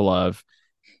mindful of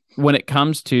when it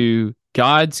comes to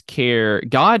God's care.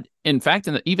 God, in fact,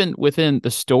 even within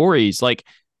the stories, like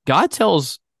God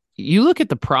tells, you look at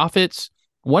the prophets,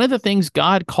 one of the things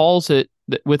God calls it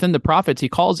within the prophets, he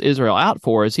calls Israel out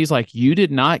for, is he's like, you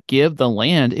did not give the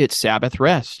land its Sabbath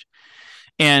rest.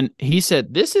 And he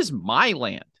said, this is my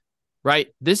land, right?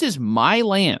 This is my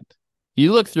land.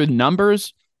 You look through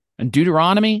Numbers and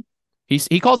Deuteronomy,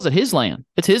 he calls it his land.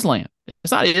 It's his land.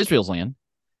 It's not Israel's land.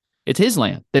 It's his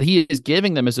land that he is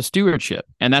giving them as a stewardship.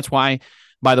 And that's why,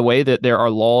 by the way, that there are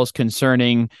laws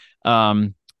concerning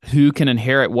who can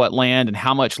inherit what land and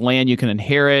how much land you can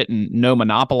inherit, and no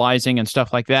monopolizing and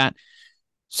stuff like that.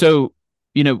 So,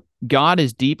 God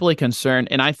is deeply concerned.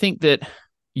 And I think that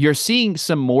you're seeing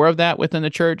some more of that within the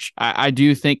church. I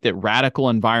do think that radical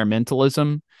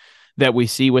environmentalism that we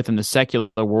see within the secular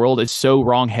world is so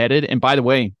wrongheaded. And by the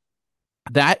way,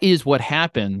 that is what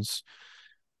happens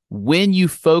when you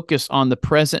focus on the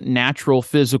present natural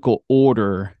physical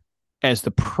order as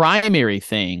the primary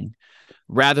thing,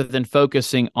 rather than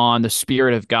focusing on the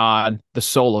spirit of God, the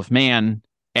soul of man,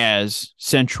 as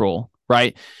central,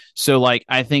 right? So, like,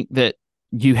 I think that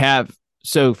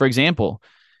for example,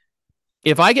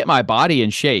 if I get my body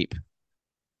in shape,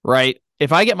 right?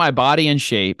 If I get my body in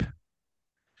shape,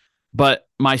 but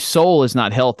my soul is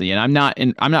not healthy and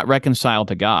I'm not reconciled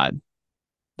to God,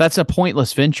 that's a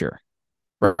pointless venture,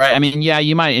 right? I mean, yeah,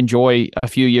 you might enjoy a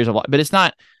few years of life, but it's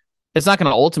not going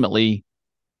to ultimately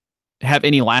have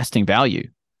any lasting value.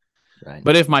 Right.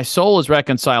 But if my soul is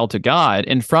reconciled to God,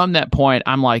 and from that point,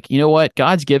 I'm like, you know what?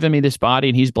 God's given me this body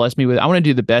and he's blessed me with it. I want to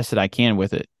do the best that I can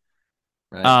with it.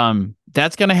 Right.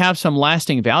 That's going to have some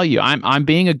lasting value. I'm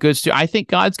being a good student. I think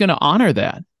God's going to honor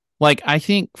that. Like, I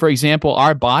think, for example,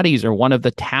 our bodies are one of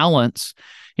the talents.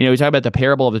 We talk about the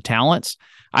parable of the talents.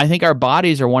 I think our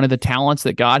bodies are one of the talents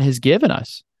that God has given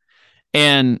us.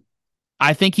 And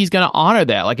I think he's going to honor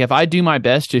that. Like, if I do my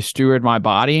best to steward my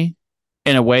body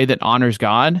in a way that honors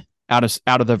God out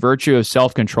of the virtue of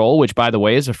self-control, which, by the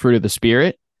way, is a fruit of the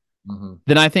Spirit,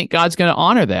 then I think God's going to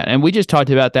honor that. And we just talked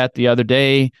about that the other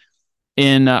day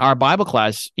in our Bible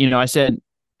class. I said,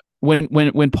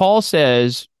 when Paul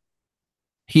says,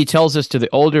 he tells us to the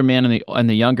older men and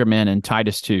the younger men in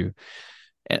Titus 2,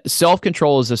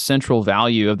 self-control is a central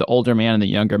value of the older man and the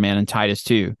younger man in Titus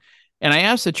 2. And I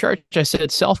asked the church, I said,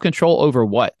 self-control over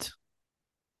what?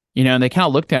 And they kind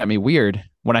of looked at me weird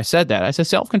when I said that. I said,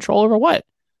 self-control over what?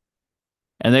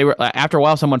 And they were, after a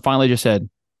while, someone finally just said,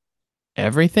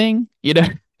 everything?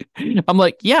 I'm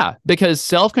like, yeah, because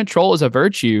self-control is a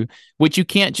virtue, which you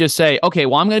can't just say, okay,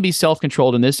 well, I'm going to be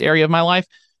self-controlled in this area of my life,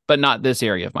 but not this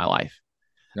area of my life.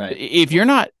 Right.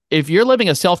 If you're living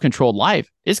a self-controlled life,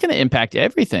 it's going to impact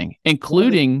everything,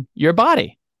 including your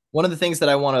body. One of the things that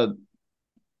I want to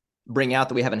bring out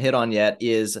that we haven't hit on yet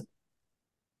is,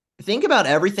 think about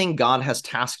everything God has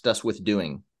tasked us with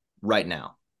doing right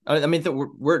now. I mean,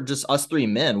 we're just us three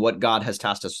men, what God has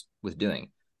tasked us with doing,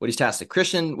 what he's tasked a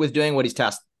Christian with doing, what he's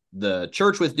tasked the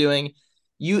church with doing.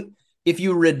 If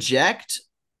you're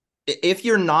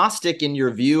Gnostic in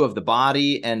your view of the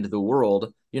body and the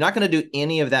world, you're not going to do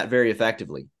any of that very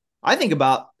effectively. I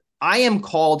am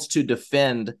called to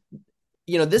defend,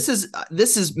 this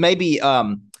is maybe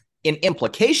an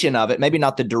implication of it, maybe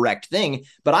not the direct thing,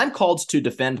 but I'm called to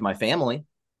defend my family.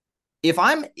 If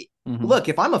I'm Mhm. Look,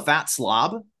 if I'm a fat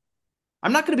slob,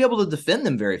 I'm not going to be able to defend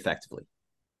them very effectively,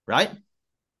 right?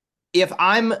 If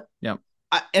I'm, Yep.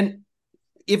 and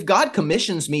if God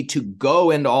commissions me to go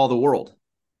into all the world,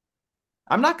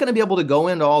 I'm not going to be able to go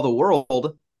into all the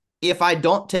world if I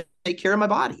don't take care of my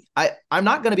body. I'm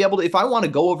not going to be able to, if I want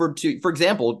to go over to, for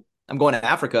example, I'm going to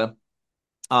Africa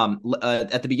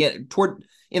at the beginning,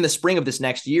 in the spring of this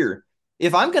next year.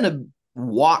 If I'm going to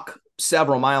walk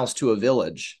several miles to a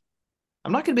village,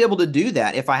 I'm not going to be able to do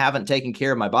that if I haven't taken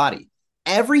care of my body.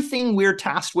 Everything we're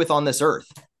tasked with on this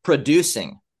earth,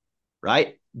 producing,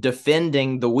 right?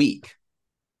 Defending the weak,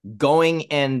 going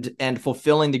and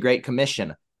fulfilling the Great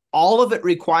Commission, all of it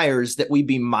requires that we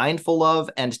be mindful of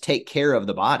and take care of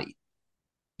the body.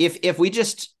 If we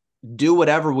just do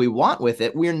whatever we want with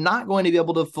it, we're not going to be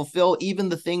able to fulfill even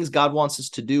the things God wants us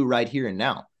to do right here and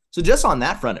now. So just on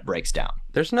that front, it breaks down.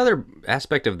 There's another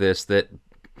aspect of this that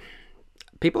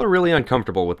people are really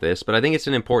uncomfortable with this, but I think it's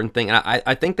an important thing, and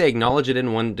I think they acknowledge it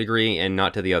in one degree and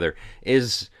not to the other,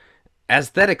 is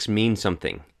aesthetics mean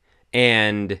something.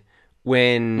 And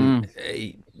when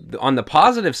on the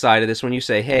positive side of this, when you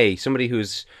say, hey, somebody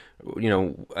who's,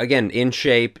 again, in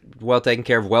shape, well taken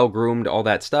care of, well groomed, all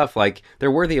that stuff, like, they're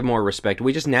worthy of more respect.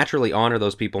 We just naturally honor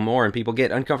those people more, and people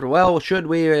get uncomfortable. Well, should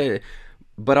we?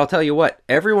 But I'll tell you what,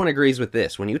 everyone agrees with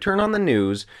this. When you turn on the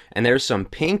news and there's some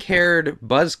pink-haired,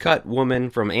 buzz-cut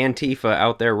woman from Antifa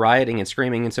out there rioting and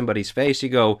screaming in somebody's face, you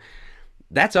go,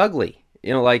 that's ugly.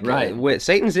 Right.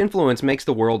 Satan's influence makes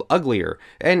the world uglier.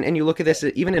 And you look at this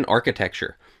even in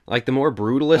architecture. Like, the more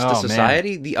brutalist a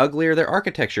society, the uglier their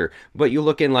architecture. But you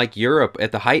look in, like, Europe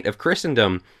at the height of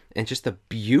Christendom, and just the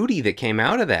beauty that came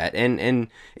out of that. And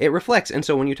it reflects. And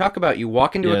so when you talk about you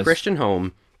walk into a Christian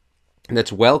home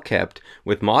that's well kept,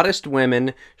 with modest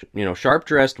women, sharp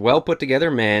dressed, well put together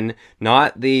men,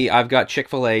 not the I've got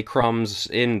Chick-fil-A crumbs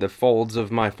in the folds of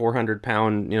my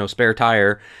 400-pound spare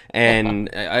tire, and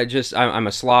I'm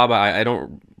a slob, I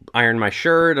don't iron my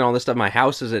shirt and all this stuff, my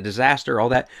house is a disaster, all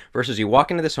that, versus you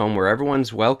walk into this home where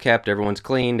everyone's well kept, everyone's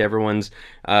cleaned, everyone's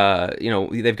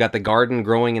they've got the garden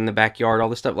growing in the backyard, all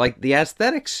this stuff. Like, the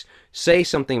aesthetics say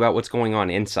something about what's going on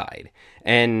inside.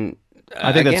 And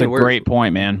I think that's a great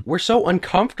point, man. We're so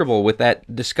uncomfortable with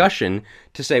that discussion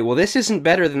to say, well, this isn't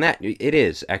better than that. It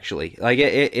is, actually. Like,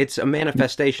 it's a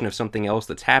manifestation of something else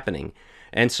that's happening.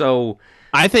 And so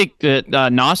I think that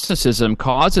Gnosticism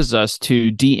causes us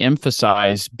to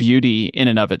de-emphasize beauty in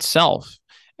and of itself.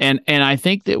 And I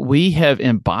think that we have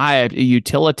imbibed a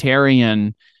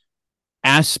utilitarian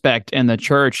aspect in the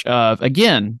church of,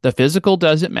 again, the physical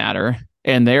doesn't matter,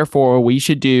 and therefore we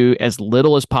should do as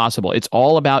little as possible. It's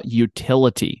all about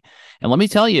utility. And let me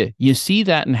tell you, you see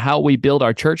that in how we build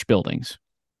our church buildings.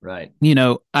 Right.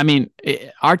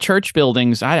 Our church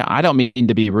buildings, I don't mean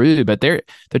to be rude, but the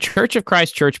Church of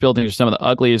Christ church buildings are some of the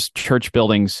ugliest church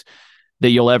buildings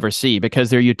that you'll ever see because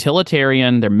they're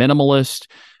utilitarian, they're minimalist.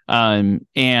 And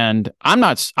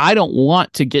I don't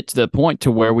want to get to the point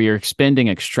to where we are expending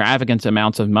extravagant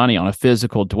amounts of money on a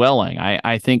physical dwelling.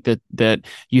 I think that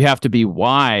you have to be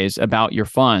wise about your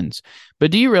funds. But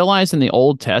do you realize in the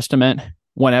Old Testament,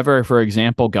 whenever, for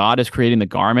example, God is creating the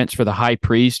garments for the high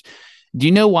priest, do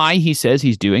you know why he says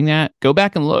he's doing that? Go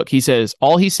back and look.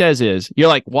 All he says is, you're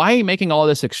like, why are you making all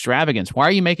this extravagance? Why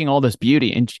are you making all this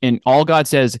beauty? And all God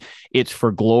says, it's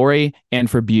for glory and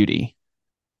for beauty.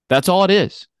 That's all it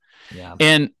is. Yeah.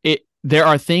 And there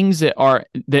are things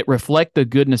that reflect the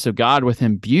goodness of God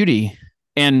within beauty.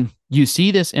 And you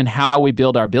see this in how we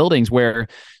build our buildings, where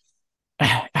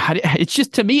it's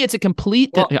just, to me, it's a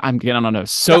complete, I'm getting on a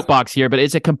soapbox here, but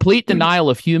it's a complete denial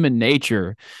of human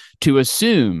nature to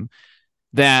assume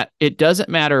that it doesn't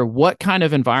matter what kind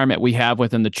of environment we have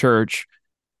within the church,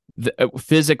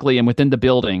 physically and within the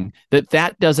building,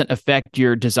 that doesn't affect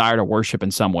your desire to worship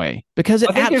in some way, because it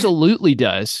absolutely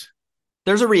does.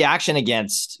 There's a reaction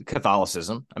against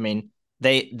Catholicism. I mean,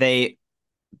 they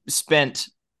spent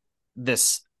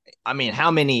this,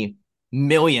 how many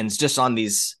millions just on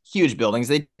these huge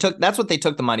buildings? That's what they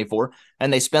took the money for,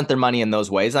 and they spent their money in those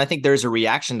ways. And I think there's a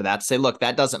reaction to that to say, look,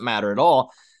 that doesn't matter at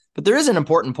all. But there is an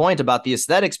important point about the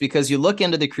aesthetics, because you look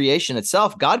into the creation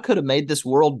itself, God could have made this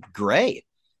world gray.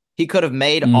 He could have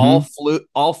made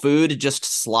all food just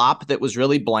slop that was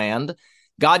really bland.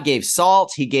 God gave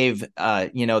salt. He gave,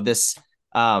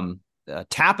 a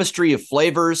tapestry of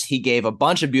flavors. He gave a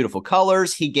bunch of beautiful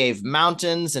colors. He gave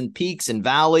mountains and peaks and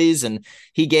valleys, and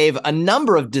he gave a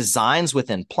number of designs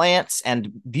within plants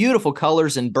and beautiful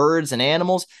colors in birds and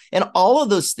animals. And all of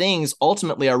those things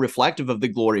ultimately are reflective of the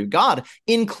glory of God,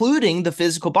 including the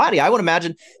physical body. I would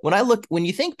imagine when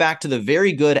you think back to the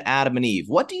very good Adam and Eve,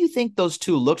 what do you think those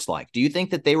two looked like? Do you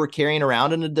think that they were carrying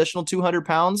around an additional 200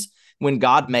 pounds when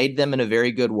God made them in a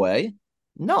very good way?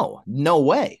 No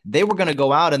way. They were going to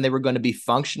go out and they were going to be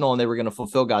functional and they were going to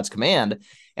fulfill God's command.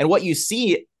 And what you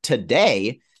see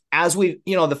today, as we,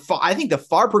 I think the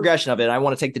far progression of it, I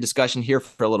want to take the discussion here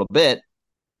for a little bit,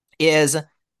 is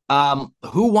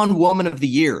who won Woman of the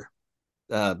Year?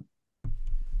 What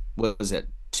was it?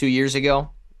 2 years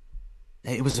ago?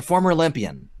 It was a former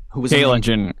Olympian who was Caitlyn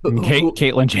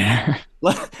Jenner.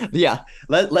 Yeah,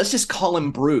 let's just call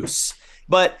him Bruce.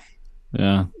 But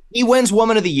yeah, he wins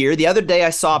Woman of the Year. The other day I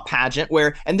saw a pageant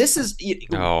where, and this is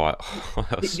that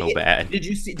was so bad. Did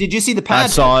you see the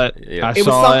pageant? I saw it. Yeah.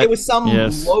 It was some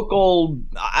local.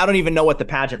 I don't even know what the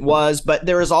pageant was, but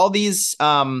there was all these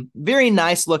very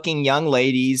nice looking young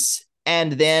ladies,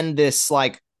 and then this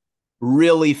like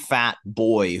really fat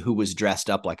boy who was dressed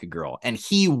up like a girl, and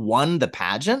he won the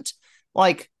pageant.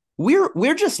 Like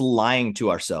we're just lying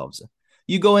to ourselves.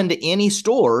 You go into any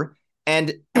store,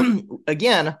 and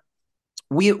again,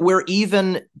 we're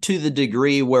even to the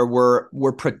degree where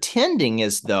we're pretending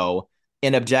as though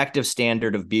an objective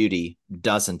standard of beauty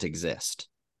doesn't exist.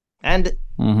 And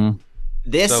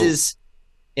this is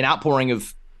an outpouring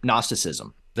of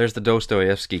Gnosticism. There's the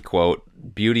Dostoevsky quote,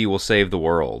 "Beauty will save the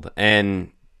world."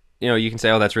 And you can say,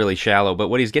 oh, that's really shallow, but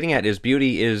what he's getting at is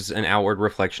beauty is an outward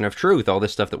reflection of truth, all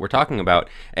this stuff that we're talking about.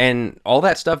 And all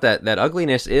that stuff, that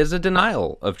ugliness is a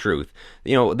denial of truth.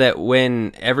 That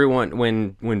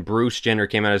when Bruce Jenner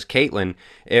came out as Caitlyn,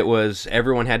 it was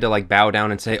everyone had to like bow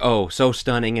down and say, oh, so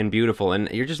stunning and beautiful. And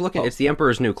you're just looking, it's the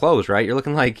emperor's new clothes, right? You're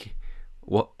looking like,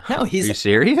 what? No, are you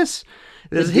serious?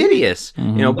 This is hideous.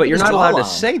 But you're not allowed to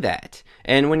say that.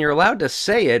 And when you're allowed to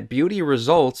say it, beauty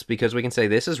results because we can say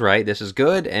this is right, this is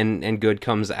good, and good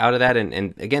comes out of that,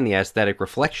 and again, the aesthetic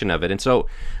reflection of it. And so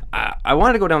I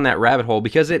wanted to go down that rabbit hole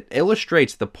because it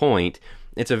illustrates the point.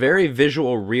 It's a very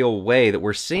visual, real way that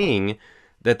we're seeing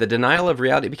that the denial of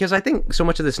reality, because I think so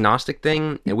much of this Gnostic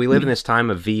thing, we live in this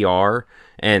time of VR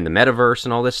and the metaverse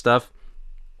and all this stuff,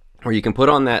 where you can put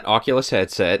on that Oculus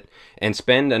headset and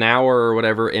spend an hour or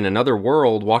whatever in another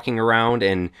world walking around,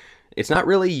 and it's not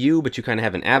really you, but you kind of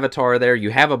have an avatar there.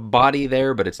 You have a body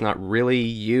there, but it's not really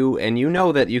you. And you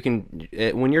know that you can,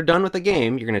 when you're done with the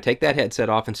game, you're going to take that headset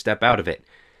off and step out of it.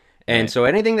 And so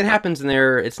anything that happens in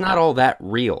there, it's not all that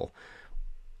real.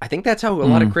 I think that's how a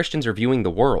lot of Christians are viewing the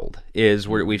world, is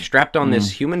we've strapped on this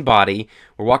human body,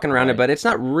 we're walking around it, but it's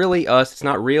not really us, it's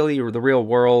not really the real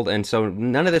world, and so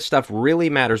none of this stuff really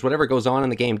matters. Whatever goes on in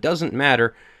the game doesn't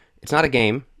matter. It's not a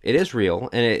game. It is real,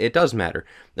 and it does matter.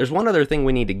 There's one other thing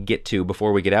we need to get to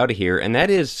before we get out of here, and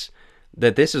that is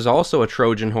that this is also a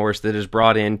Trojan horse that is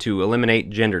brought in to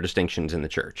eliminate gender distinctions in the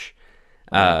church.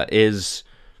 Is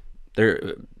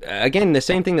there, again, the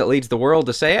same thing that leads the world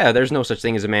to say, there's no such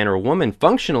thing as a man or a woman.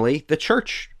 Functionally, the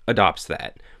church adopts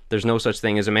that. There's no such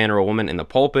thing as a man or a woman in the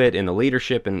pulpit, in the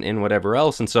leadership, and in whatever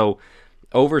else. And so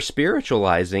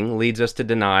over-spiritualizing leads us to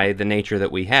deny the nature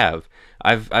that we have.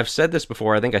 I've said this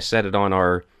before. I think I said it on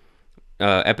our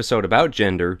episode about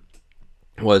gender.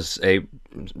 Read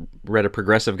a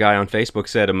progressive guy on Facebook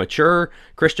said, a mature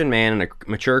Christian man and a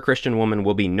mature Christian woman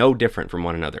will be no different from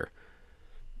one another.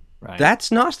 Right.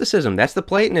 That's Gnosticism. That's the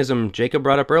Platonism Jacob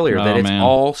brought up earlier, that it's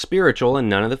all spiritual and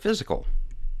none of the physical.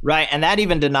 Right, and that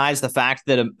even denies the fact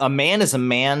that a man is a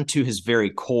man to his very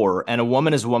core, and a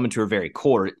woman is a woman to her very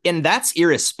core, and that's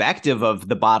irrespective of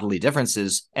the bodily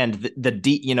differences and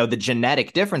the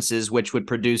genetic differences, which would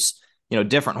produce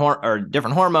different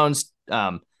hormones,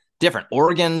 different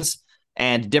organs,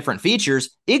 and different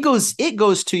features. It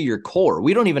goes to your core.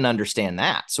 We don't even understand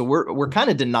that, so we're kind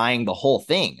of denying the whole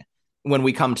thing when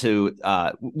we come to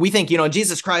we think in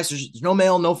Jesus Christ there's no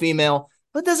male, no female,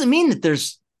 but it doesn't mean that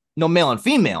there's no male and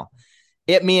female.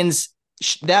 It means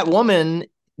that woman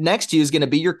next to you is going to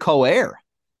be your co-heir,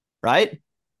 right?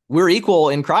 We're equal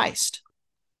in Christ.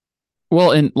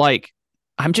 Well, and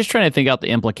I'm just trying to think out the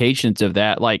implications of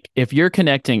that. Like, if you're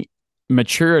connecting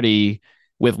maturity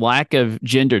with lack of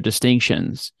gender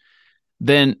distinctions,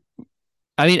 then,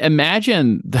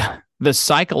 imagine the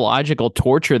psychological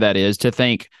torture that is to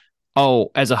think,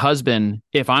 oh, as a husband,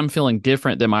 if I'm feeling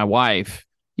different than my wife,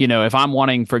 if I'm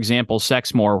wanting, for example,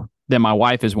 sex more than my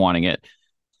wife is wanting it,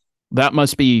 that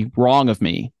must be wrong of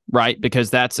me. right? Because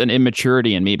that's an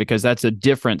immaturity in me, because that's a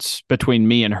difference between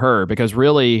me and her. Because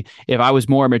really, if I was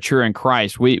more mature in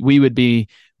Christ, we would be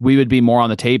more on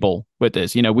the table with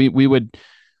this. We would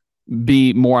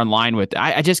be more in line with.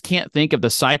 I just can't think of the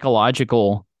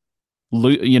psychological,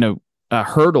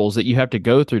 hurdles that you have to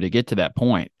go through to get to that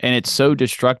point. And it's so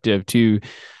destructive to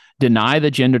deny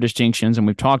the gender distinctions. And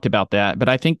we've talked about that. But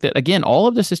I think that, again, all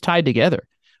of this is tied together.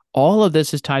 All of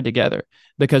this is tied together,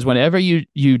 because whenever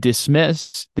you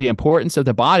dismiss the importance of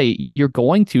the body, you're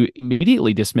going to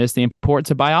immediately dismiss the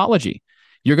importance of biology.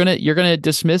 You're gonna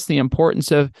dismiss the importance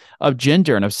of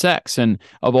gender and of sex and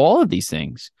of all of these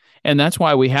things. And that's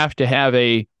why we have to have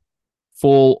a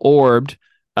full orbed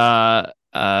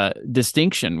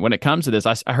distinction when it comes to this.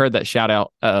 I heard that shout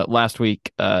out last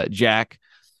week, Jack,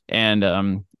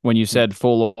 and when you said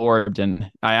full orbed, and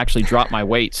I actually dropped my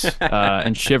weights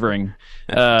and shivering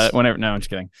whenever. No, I'm just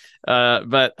kidding.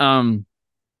 But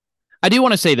I do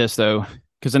want to say this though,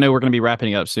 because I know we're going to be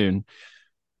wrapping up soon.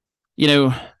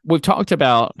 We've talked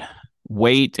about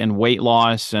weight and weight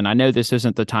loss, and I know this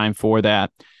isn't the time for that.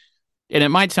 And it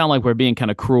might sound like we're being kind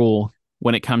of cruel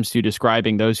when it comes to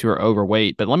describing those who are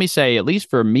overweight. But let me say, at least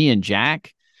for me and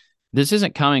Jack, this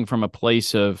isn't coming from a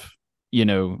place of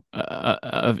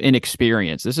of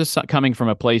inexperience. This is coming from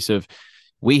a place of,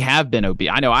 we have been obese.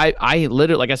 I know I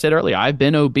literally, like I said earlier, I've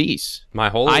been obese my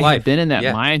whole life. I have been in that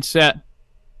mindset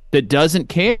that doesn't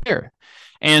care,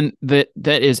 and that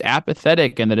is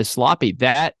apathetic, and that is sloppy.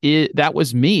 That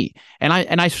was me. And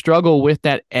I struggle with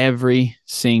that every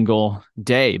single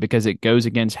day, because it goes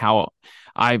against how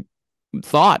I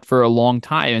thought for a long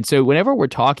time. And so whenever we're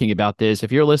talking about this,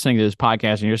 if you're listening to this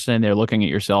podcast and you're sitting there looking at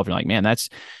yourself, you're like, man, that's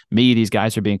me. These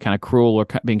guys are being kind of cruel or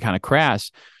being kind of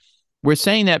crass. We're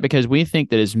saying that because we think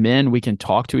that as men, we can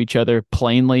talk to each other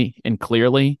plainly and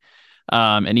clearly,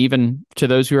 and even to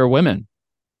those who are women.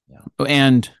 Yeah.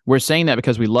 And we're saying that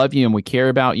because we love you and we care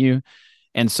about you.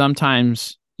 And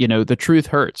sometimes, the truth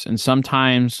hurts, and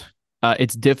sometimes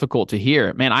it's difficult to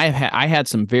hear. Man, I had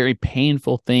some very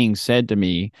painful things said to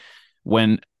me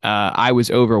when I was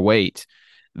overweight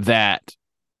that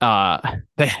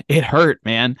it hurt,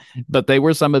 man. But they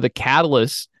were some of the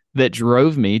catalysts that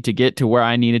drove me to get to where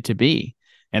I needed to be.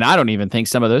 And I don't even think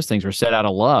some of those things were set out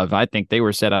of love. I think they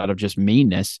were set out of just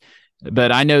meanness.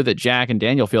 But I know that Jack and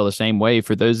Daniel feel the same way.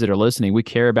 For those that are listening, we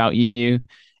care about you,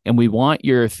 and we want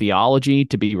your theology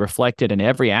to be reflected in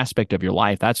every aspect of your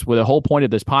life. That's what the whole point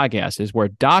of this podcast is, where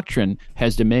doctrine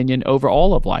has dominion over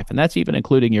all of life. And that's even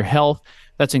including your health.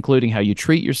 That's including how you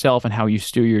treat yourself and how you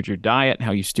steward your diet and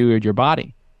how you steward your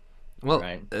body. Well,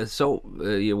 right.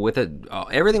 With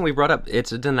everything we brought up,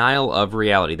 it's a denial of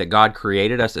reality, that God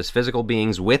created us as physical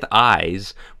beings with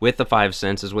eyes, with the five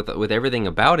senses, with everything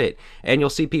about it. And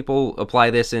you'll see people apply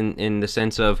this in the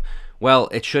sense of, well,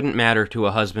 it shouldn't matter to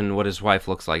a husband what his wife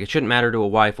looks like. It shouldn't matter to a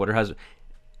wife what her husband...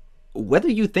 Whether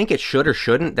you think it should or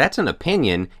shouldn't, that's an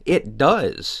opinion. It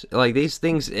does. Like these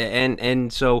things,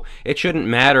 and so it shouldn't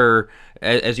matter,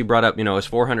 as you brought up, as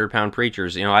 400-pound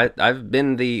preachers. I've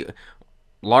been the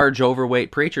large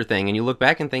overweight preacher thing, and you look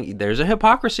back and think there's a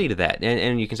hypocrisy to that,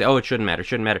 and you can say, oh, it shouldn't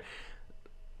matter.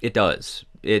 It does.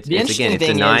 It's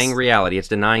denying reality. It's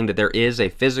denying that there is a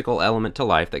physical element to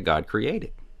life that God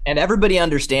created. And everybody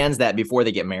understands that before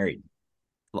they get married,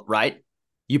 right?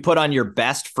 You put on your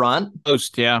best front.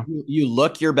 Yeah. You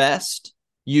look your best.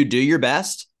 You do your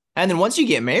best. And then once you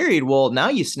get married, well, now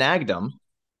you snagged them.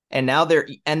 And now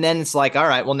and then it's like, all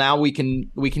right, well, now we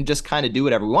can just kind of do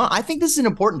whatever we want. I think this is an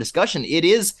important discussion.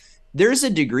 There's a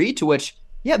degree to which,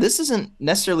 this isn't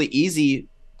necessarily easy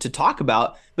to talk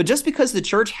about, but just because the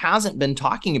church hasn't been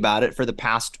talking about it for the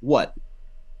past,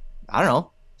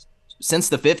 since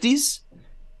the 50s,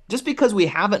 just because we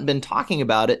haven't been talking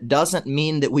about it doesn't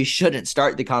mean that we shouldn't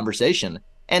start the conversation.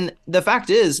 And the fact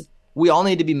is, we all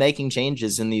need to be making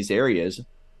changes in these areas.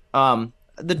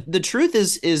 The truth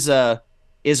is a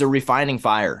refining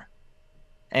fire,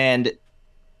 and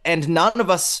none of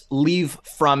us leave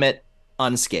from it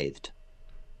unscathed.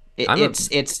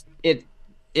 It's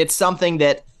something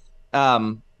that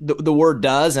the word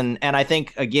does, and I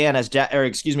think, again, as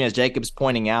Jacob's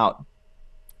pointing out,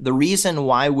 the reason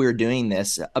why we're doing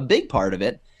this, a big part of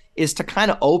it, is to kind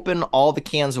of open all the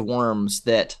cans of worms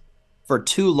that for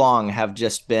too long have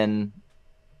just been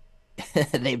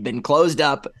they've been closed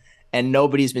up and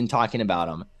nobody's been talking about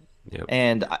them. Yep.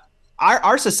 And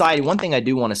our society, one thing I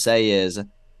do want to say is,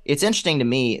 it's interesting to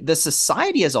me, the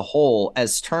society as a whole,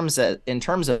 in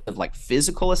terms of like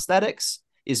physical aesthetics,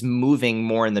 is moving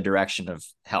more in the direction of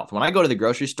health. When I go to the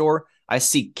grocery store, I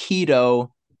see keto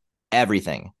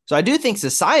everything. So I do think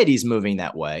society's moving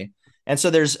that way. And so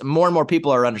there's more and more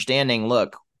people are understanding,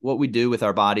 look, what we do with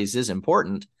our bodies is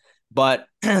important, but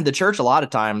the church a lot of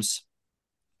times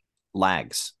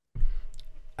lags.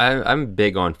 I'm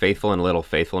big on faithful in little,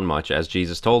 faithful in much, as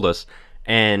Jesus told us.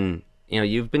 And,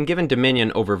 you've been given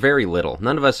dominion over very little.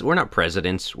 None of us, we're not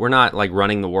presidents. We're not like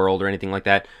running the world or anything like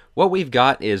that. What we've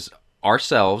got is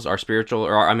ourselves, our spiritual,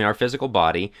 our physical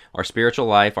body, our spiritual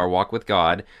life, our walk with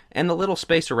God, and the little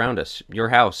space around us. Your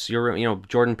house,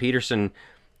 Jordan Peterson,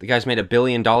 the guy's made $1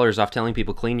 billion off telling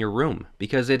people clean your room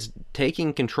because it's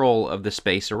taking control of the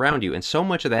space around you. And so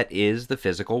much of that is the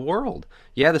physical world.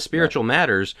 Yeah, the spiritual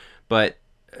matters, but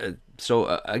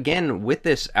again, with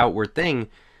this outward thing,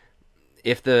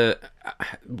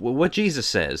 what Jesus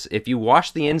says, if you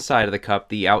wash the inside of the cup,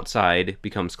 the outside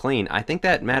becomes clean. I think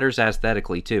that matters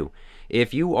aesthetically too.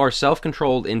 If you are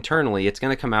self-controlled internally, it's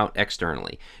going to come out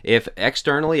externally. If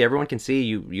externally everyone can see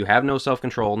you have no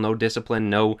self-control, no discipline,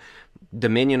 no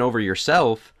dominion over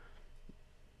yourself,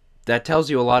 that tells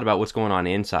you a lot about what's going on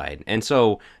inside. And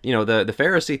so, the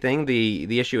Pharisee thing,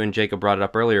 the issue, and Jacob brought it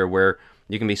up earlier, where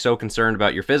you can be so concerned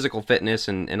about your physical fitness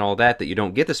and all that you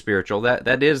don't get the spiritual.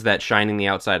 That is that shining the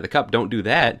outside of the cup. Don't do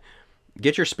that.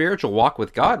 Get your spiritual walk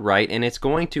with God right, and it's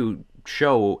going to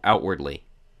show outwardly.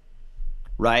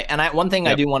 Right. And one thing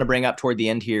I do want to bring up toward the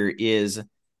end here is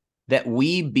that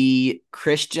we be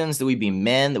Christians, that we be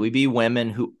men, that we be women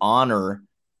who honor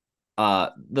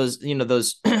those,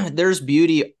 there's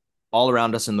beauty all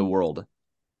around us in the world.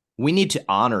 We need to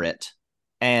honor it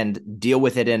and deal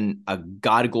with it in a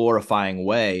God-glorifying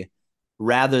way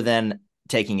rather than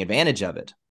taking advantage of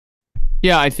it.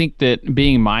 Yeah, I think that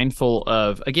being mindful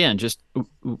of, again, just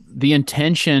the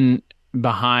intention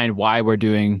behind why we're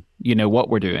doing, what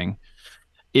we're doing.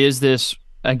 Is this,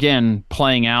 again,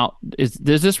 playing out?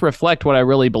 Does this reflect what I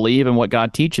really believe and what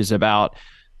God teaches about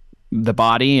the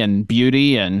body and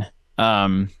beauty and,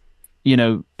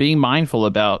 being mindful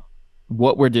about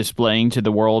what we're displaying to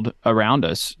the world around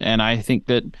us? And I think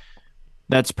that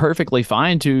that's perfectly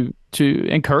fine to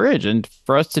encourage and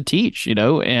for us to teach,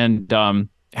 and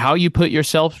how you put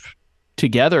yourself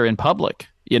together in public,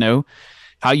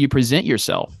 how you present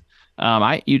yourself.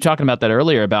 You talking about that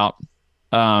earlier about,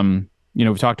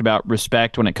 we talked about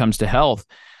respect when it comes to health.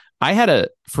 I had a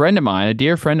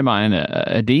dear friend of mine,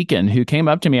 a deacon, who came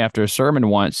up to me after a sermon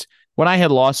once when I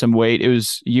had lost some weight. It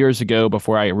was years ago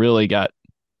before I really got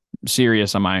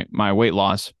serious on my weight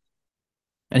loss.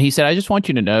 And he said, I just want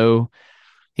you to know,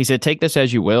 he said, take this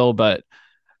as you will, but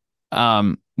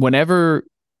whenever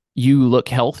you look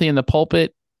healthy in the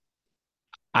pulpit,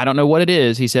 I don't know what it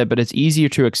is, he said, but it's easier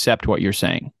to accept what you're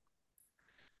saying.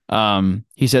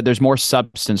 He said, there's more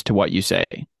substance to what you say.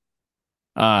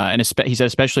 And he said,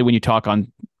 especially when you talk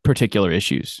on particular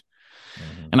issues.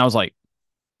 Mm-hmm. And I was like,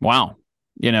 wow,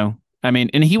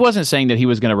 and he wasn't saying that he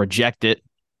was going to reject it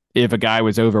if a guy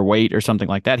was overweight or something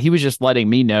like that. He was just letting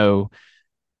me know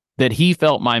that he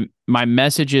felt my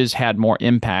messages had more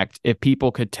impact if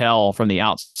people could tell from the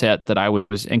outset that I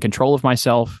was in control of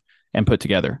myself and put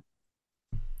together.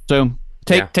 So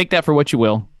take that for what you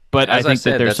will. But I think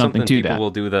that there's something to people that.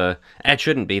 Will do it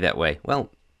shouldn't be that way. Well,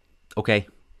 okay.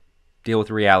 Deal with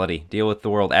reality. Deal with the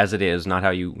world as it is, not how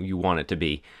you want it to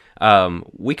be.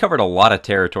 We covered a lot of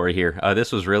territory here.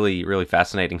 This was really, really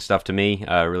fascinating stuff to me.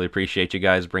 Really appreciate you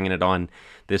guys bringing it on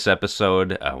this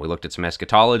episode. We looked at some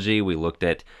eschatology. We looked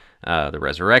at the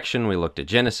resurrection. We looked at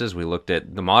Genesis. We looked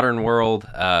at the modern world.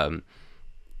 I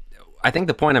think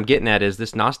the point I'm getting at is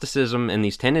this Gnosticism and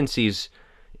these tendencies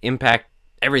impact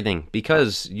everything,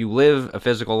 because you live a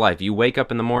physical life. You wake up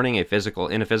in the morning in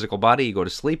a physical body. You go to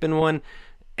sleep in one.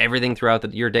 Everything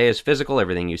throughout your day is physical.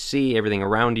 Everything you see, everything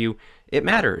around you, it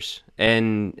matters.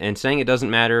 And saying it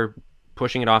doesn't matter,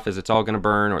 pushing it off as it's all going to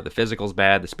burn, or the physical's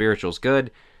bad, the spiritual's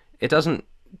good, it doesn't.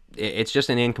 It's just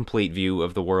an incomplete view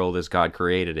of the world as God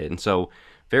created it. And so,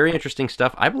 very interesting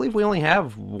stuff. I believe we only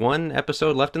have one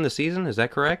episode left in the season. Is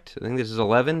that correct? I think this is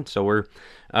 11. So we're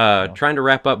trying to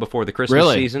wrap up before the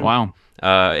Christmas season. Wow.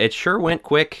 It sure went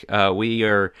quick. We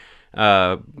are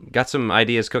got some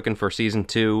ideas cooking for season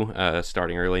 2,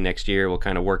 starting early next year. We'll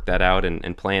kind of work that out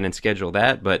and plan and schedule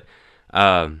that. But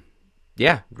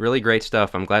really great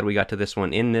stuff. I'm glad we got to this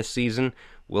one in this season.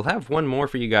 We'll have one more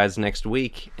for you guys next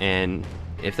week. And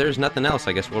if there's nothing else,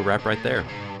 I guess we'll wrap right there.